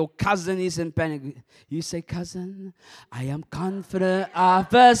panic, your cousin is in panic, you say, cousin, I am confident of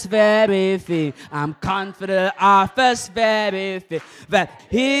this very thing. I'm confident of this very thing, that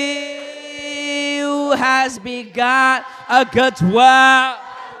he who has begun a good work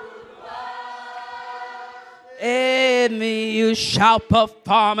in me, you shall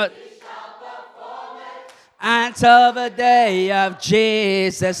perform it until the day of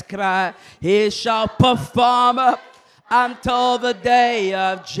Jesus Christ. He shall perform it until the day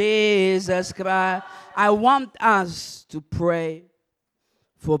of Jesus Christ. I want us to pray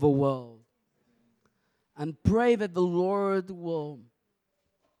for the world and pray that the Lord will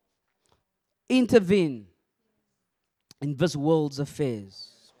intervene in this world's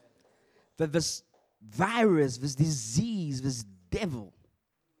affairs. That this virus, this disease, this devil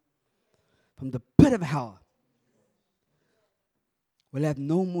from the pit of hell will have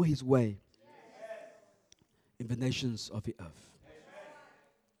no more his way in the nations of the earth.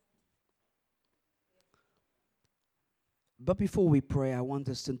 But before we pray, I want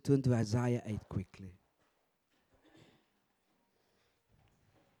us to turn to Isaiah 8 quickly.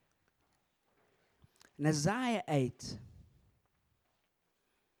 In Isaiah 8,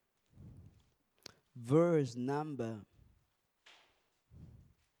 verse number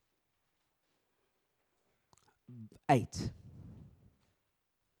 8.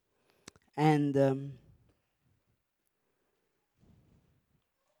 And I'm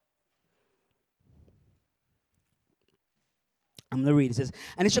going to read. It says,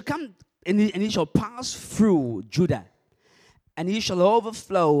 and it shall come, and it shall pass through Judah, and it shall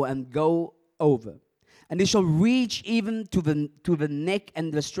overflow and go over. And it shall reach even to the neck,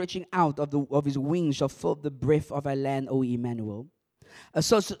 and the stretching out of his wings shall fill the breadth of our land, O Emmanuel.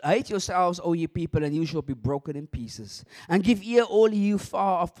 So hate yourselves, O ye people, and you shall be broken in pieces. And give ear, all you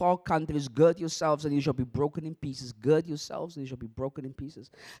far countries. Gird yourselves, and you shall be broken in pieces. Gird yourselves, and you shall be broken in pieces.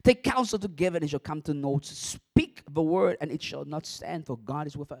 Take counsel together, and it shall come to naught. Speak the word, and it shall not stand, for God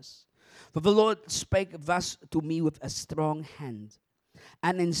is with us. For the Lord spake thus to me with a strong hand,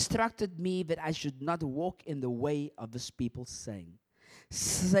 and instructed me that I should not walk in the way of this people, saying,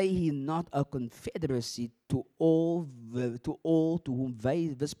 say he not a confederacy to all to whom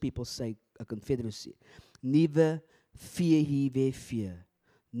this people say a confederacy, neither fear he their fear,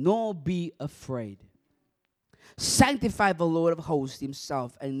 nor be afraid. Sanctify the Lord of hosts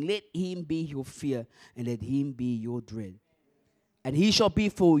himself, and let him be your fear, and let him be your dread. And he shall be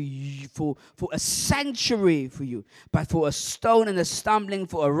for you, for a sanctuary for you, but for a stone and a stumbling,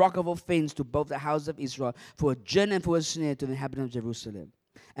 for a rock of offense to both the house of Israel, for a gin and for a snare to the inhabitants of Jerusalem.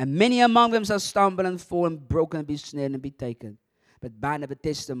 And many among them shall stumble and fall and broken and be snared and be taken. But bind up the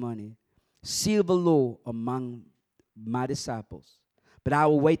testimony, seal the law among my disciples. But I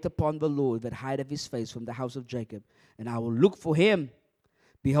will wait upon the Lord that hide of his face from the house of Jacob, and I will look for him.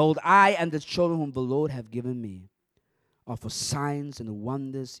 Behold, I and the children whom the Lord have given me are for signs and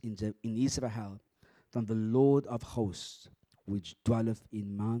wonders in Israel from the Lord of hosts, which dwelleth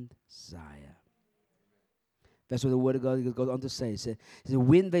in Mount Zion. That's what the word of God goes on to say. It says,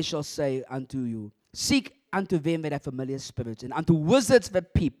 when they shall say unto you, seek unto them that have familiar spirits, and unto wizards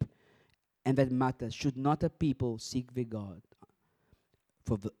that peep and that mutter, should not a people seek their God?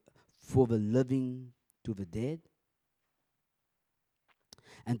 For the living to the dead,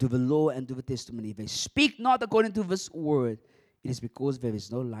 and to the law and to the testimony. If they speak not according to this word, it is because there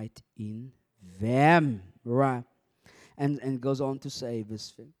is no light in them. Right. And it goes on to say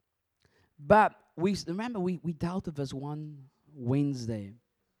this thing. But we dealt with this one Wednesday.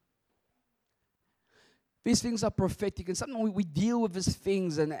 These things are prophetic, and sometimes we deal with these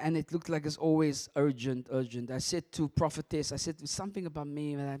things, and it looks like it's always urgent. I said to prophetess, I said something about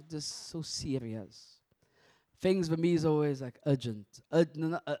me, and I'm just so serious. Things for me is always like urgent.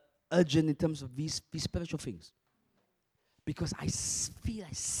 Urgent in terms of these spiritual things. Because I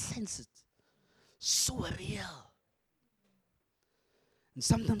sense it. So real. And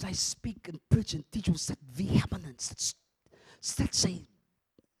sometimes I speak and preach and teach with such vehemence. That's a,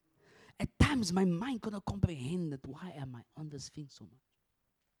 at times my mind cannot comprehend that why am I on this thing so much.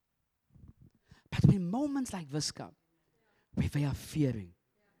 But when moments like this come, where they are fearing,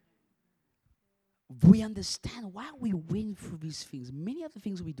 we understand why we went through these things. Many of the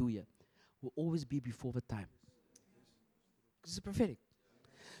things we do here will always be before the time. This is prophetic.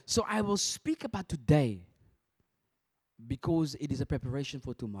 So I will speak about today because it is a preparation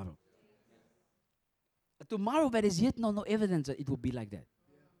for tomorrow. tomorrow there is yet no evidence that it will be like that.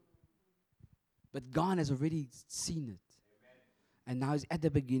 But God has already seen it. And now he's at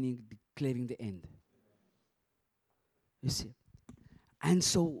the beginning declaring the end. You see? And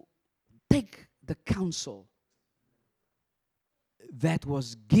so, take the counsel that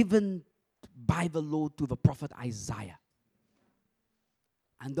was given by the Lord to the prophet Isaiah.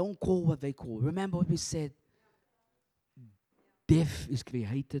 And don't call what they call. Remember what we said? Death is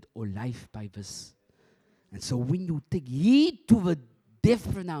created or life by this. And so when you take heed to the death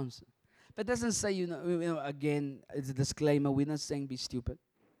pronouncement, but it doesn't say, again, it's a disclaimer, we're not saying be stupid.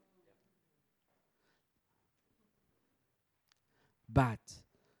 But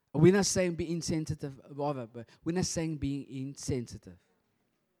we're not saying be insensitive, rather, but we're not saying being insensitive.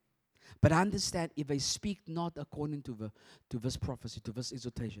 But understand, if they speak not according to this prophecy, to this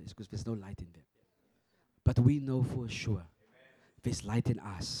exhortation, it's because there's no light in them. But we know for sure there's light in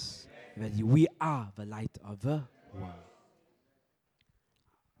us. That we are the light of the world.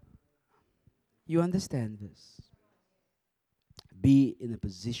 You understand this? Be in a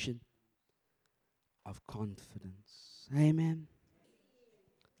position of confidence. Amen.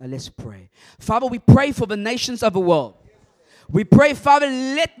 Now let's pray. Father, we pray for the nations of the world. We pray, Father,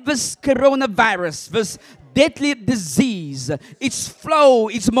 let this coronavirus, this deadly disease, its flow,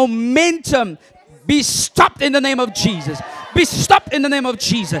 its momentum be stopped in the name of Jesus. Be stopped in the name of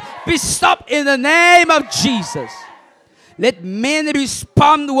Jesus. Be stopped in the name of Jesus. Let men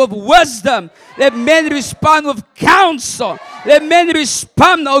respond with wisdom. Let men respond with counsel. Let men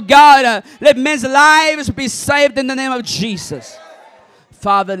respond, oh God. Let men's lives be saved in the name of Jesus.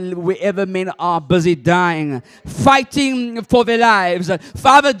 Father, wherever men are busy dying, fighting for their lives,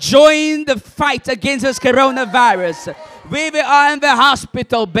 Father, join the fight against this coronavirus. Where they are in the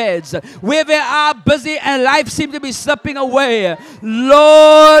hospital beds, where they are busy and life seems to be slipping away,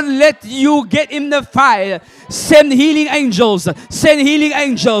 Lord, let you get in the fight. Send healing angels. Send healing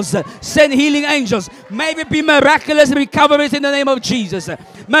angels. Send healing angels. May it be miraculous recoveries in the name of Jesus.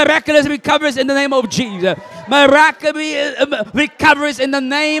 Miraculous recoveries in the name of Jesus. Miraculous recoveries in the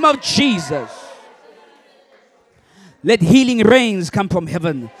name of Jesus. Let healing rains come from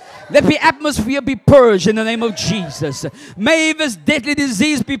heaven. Let the atmosphere be purged in the name of Jesus. May this deadly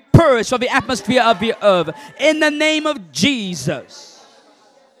disease be purged from the atmosphere of the earth in the name of Jesus.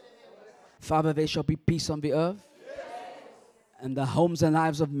 Father, there shall be peace on the earth and the homes and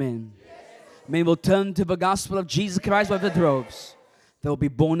lives of men. Men will turn to the gospel of Jesus Christ with the droves. They will be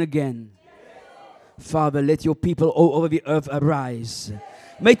born again. Father, let your people all over the earth arise.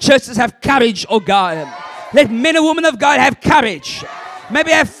 May churches have courage, oh God. Let men and women of God have courage. May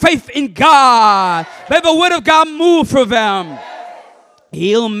they have faith in God. May the word of God move through them.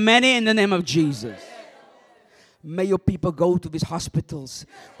 Heal many in the name of Jesus. May your people go to these hospitals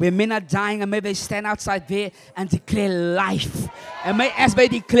where men are dying, and may they stand outside there and declare life. And may, as they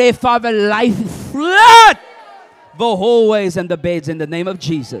declare, Father, life flood the hallways and the beds in the name of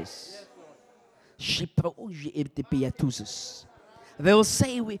Jesus. They will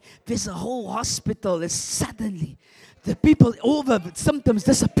say, there's a whole hospital, and suddenly the people, all the symptoms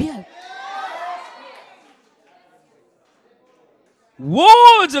disappear.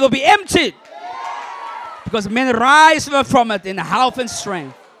 Wards will be emptied because men rise from it in health and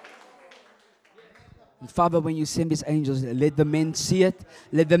strength. And Father, when you send these angels, let the men see it.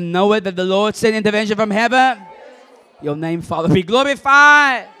 Let them know it, that the Lord sent intervention from heaven. Your name, Father, be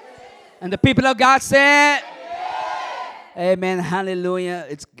glorified. And the people of God said, amen. Hallelujah.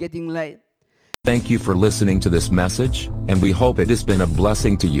 It's getting late. Thank you for listening to this message, and we hope it has been a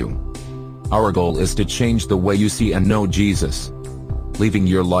blessing to you. Our goal is to change the way you see and know Jesus, leaving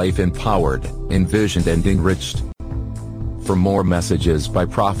your life empowered, envisioned, and enriched. For more messages by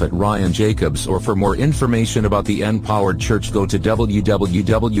Prophet Ryan Jacobs, or for more information about the Empowered Church, go to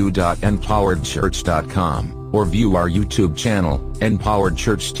www.empoweredchurch.com, or view our YouTube channel, Empowered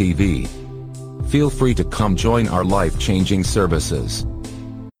Church TV. Feel free to come join our life-changing services.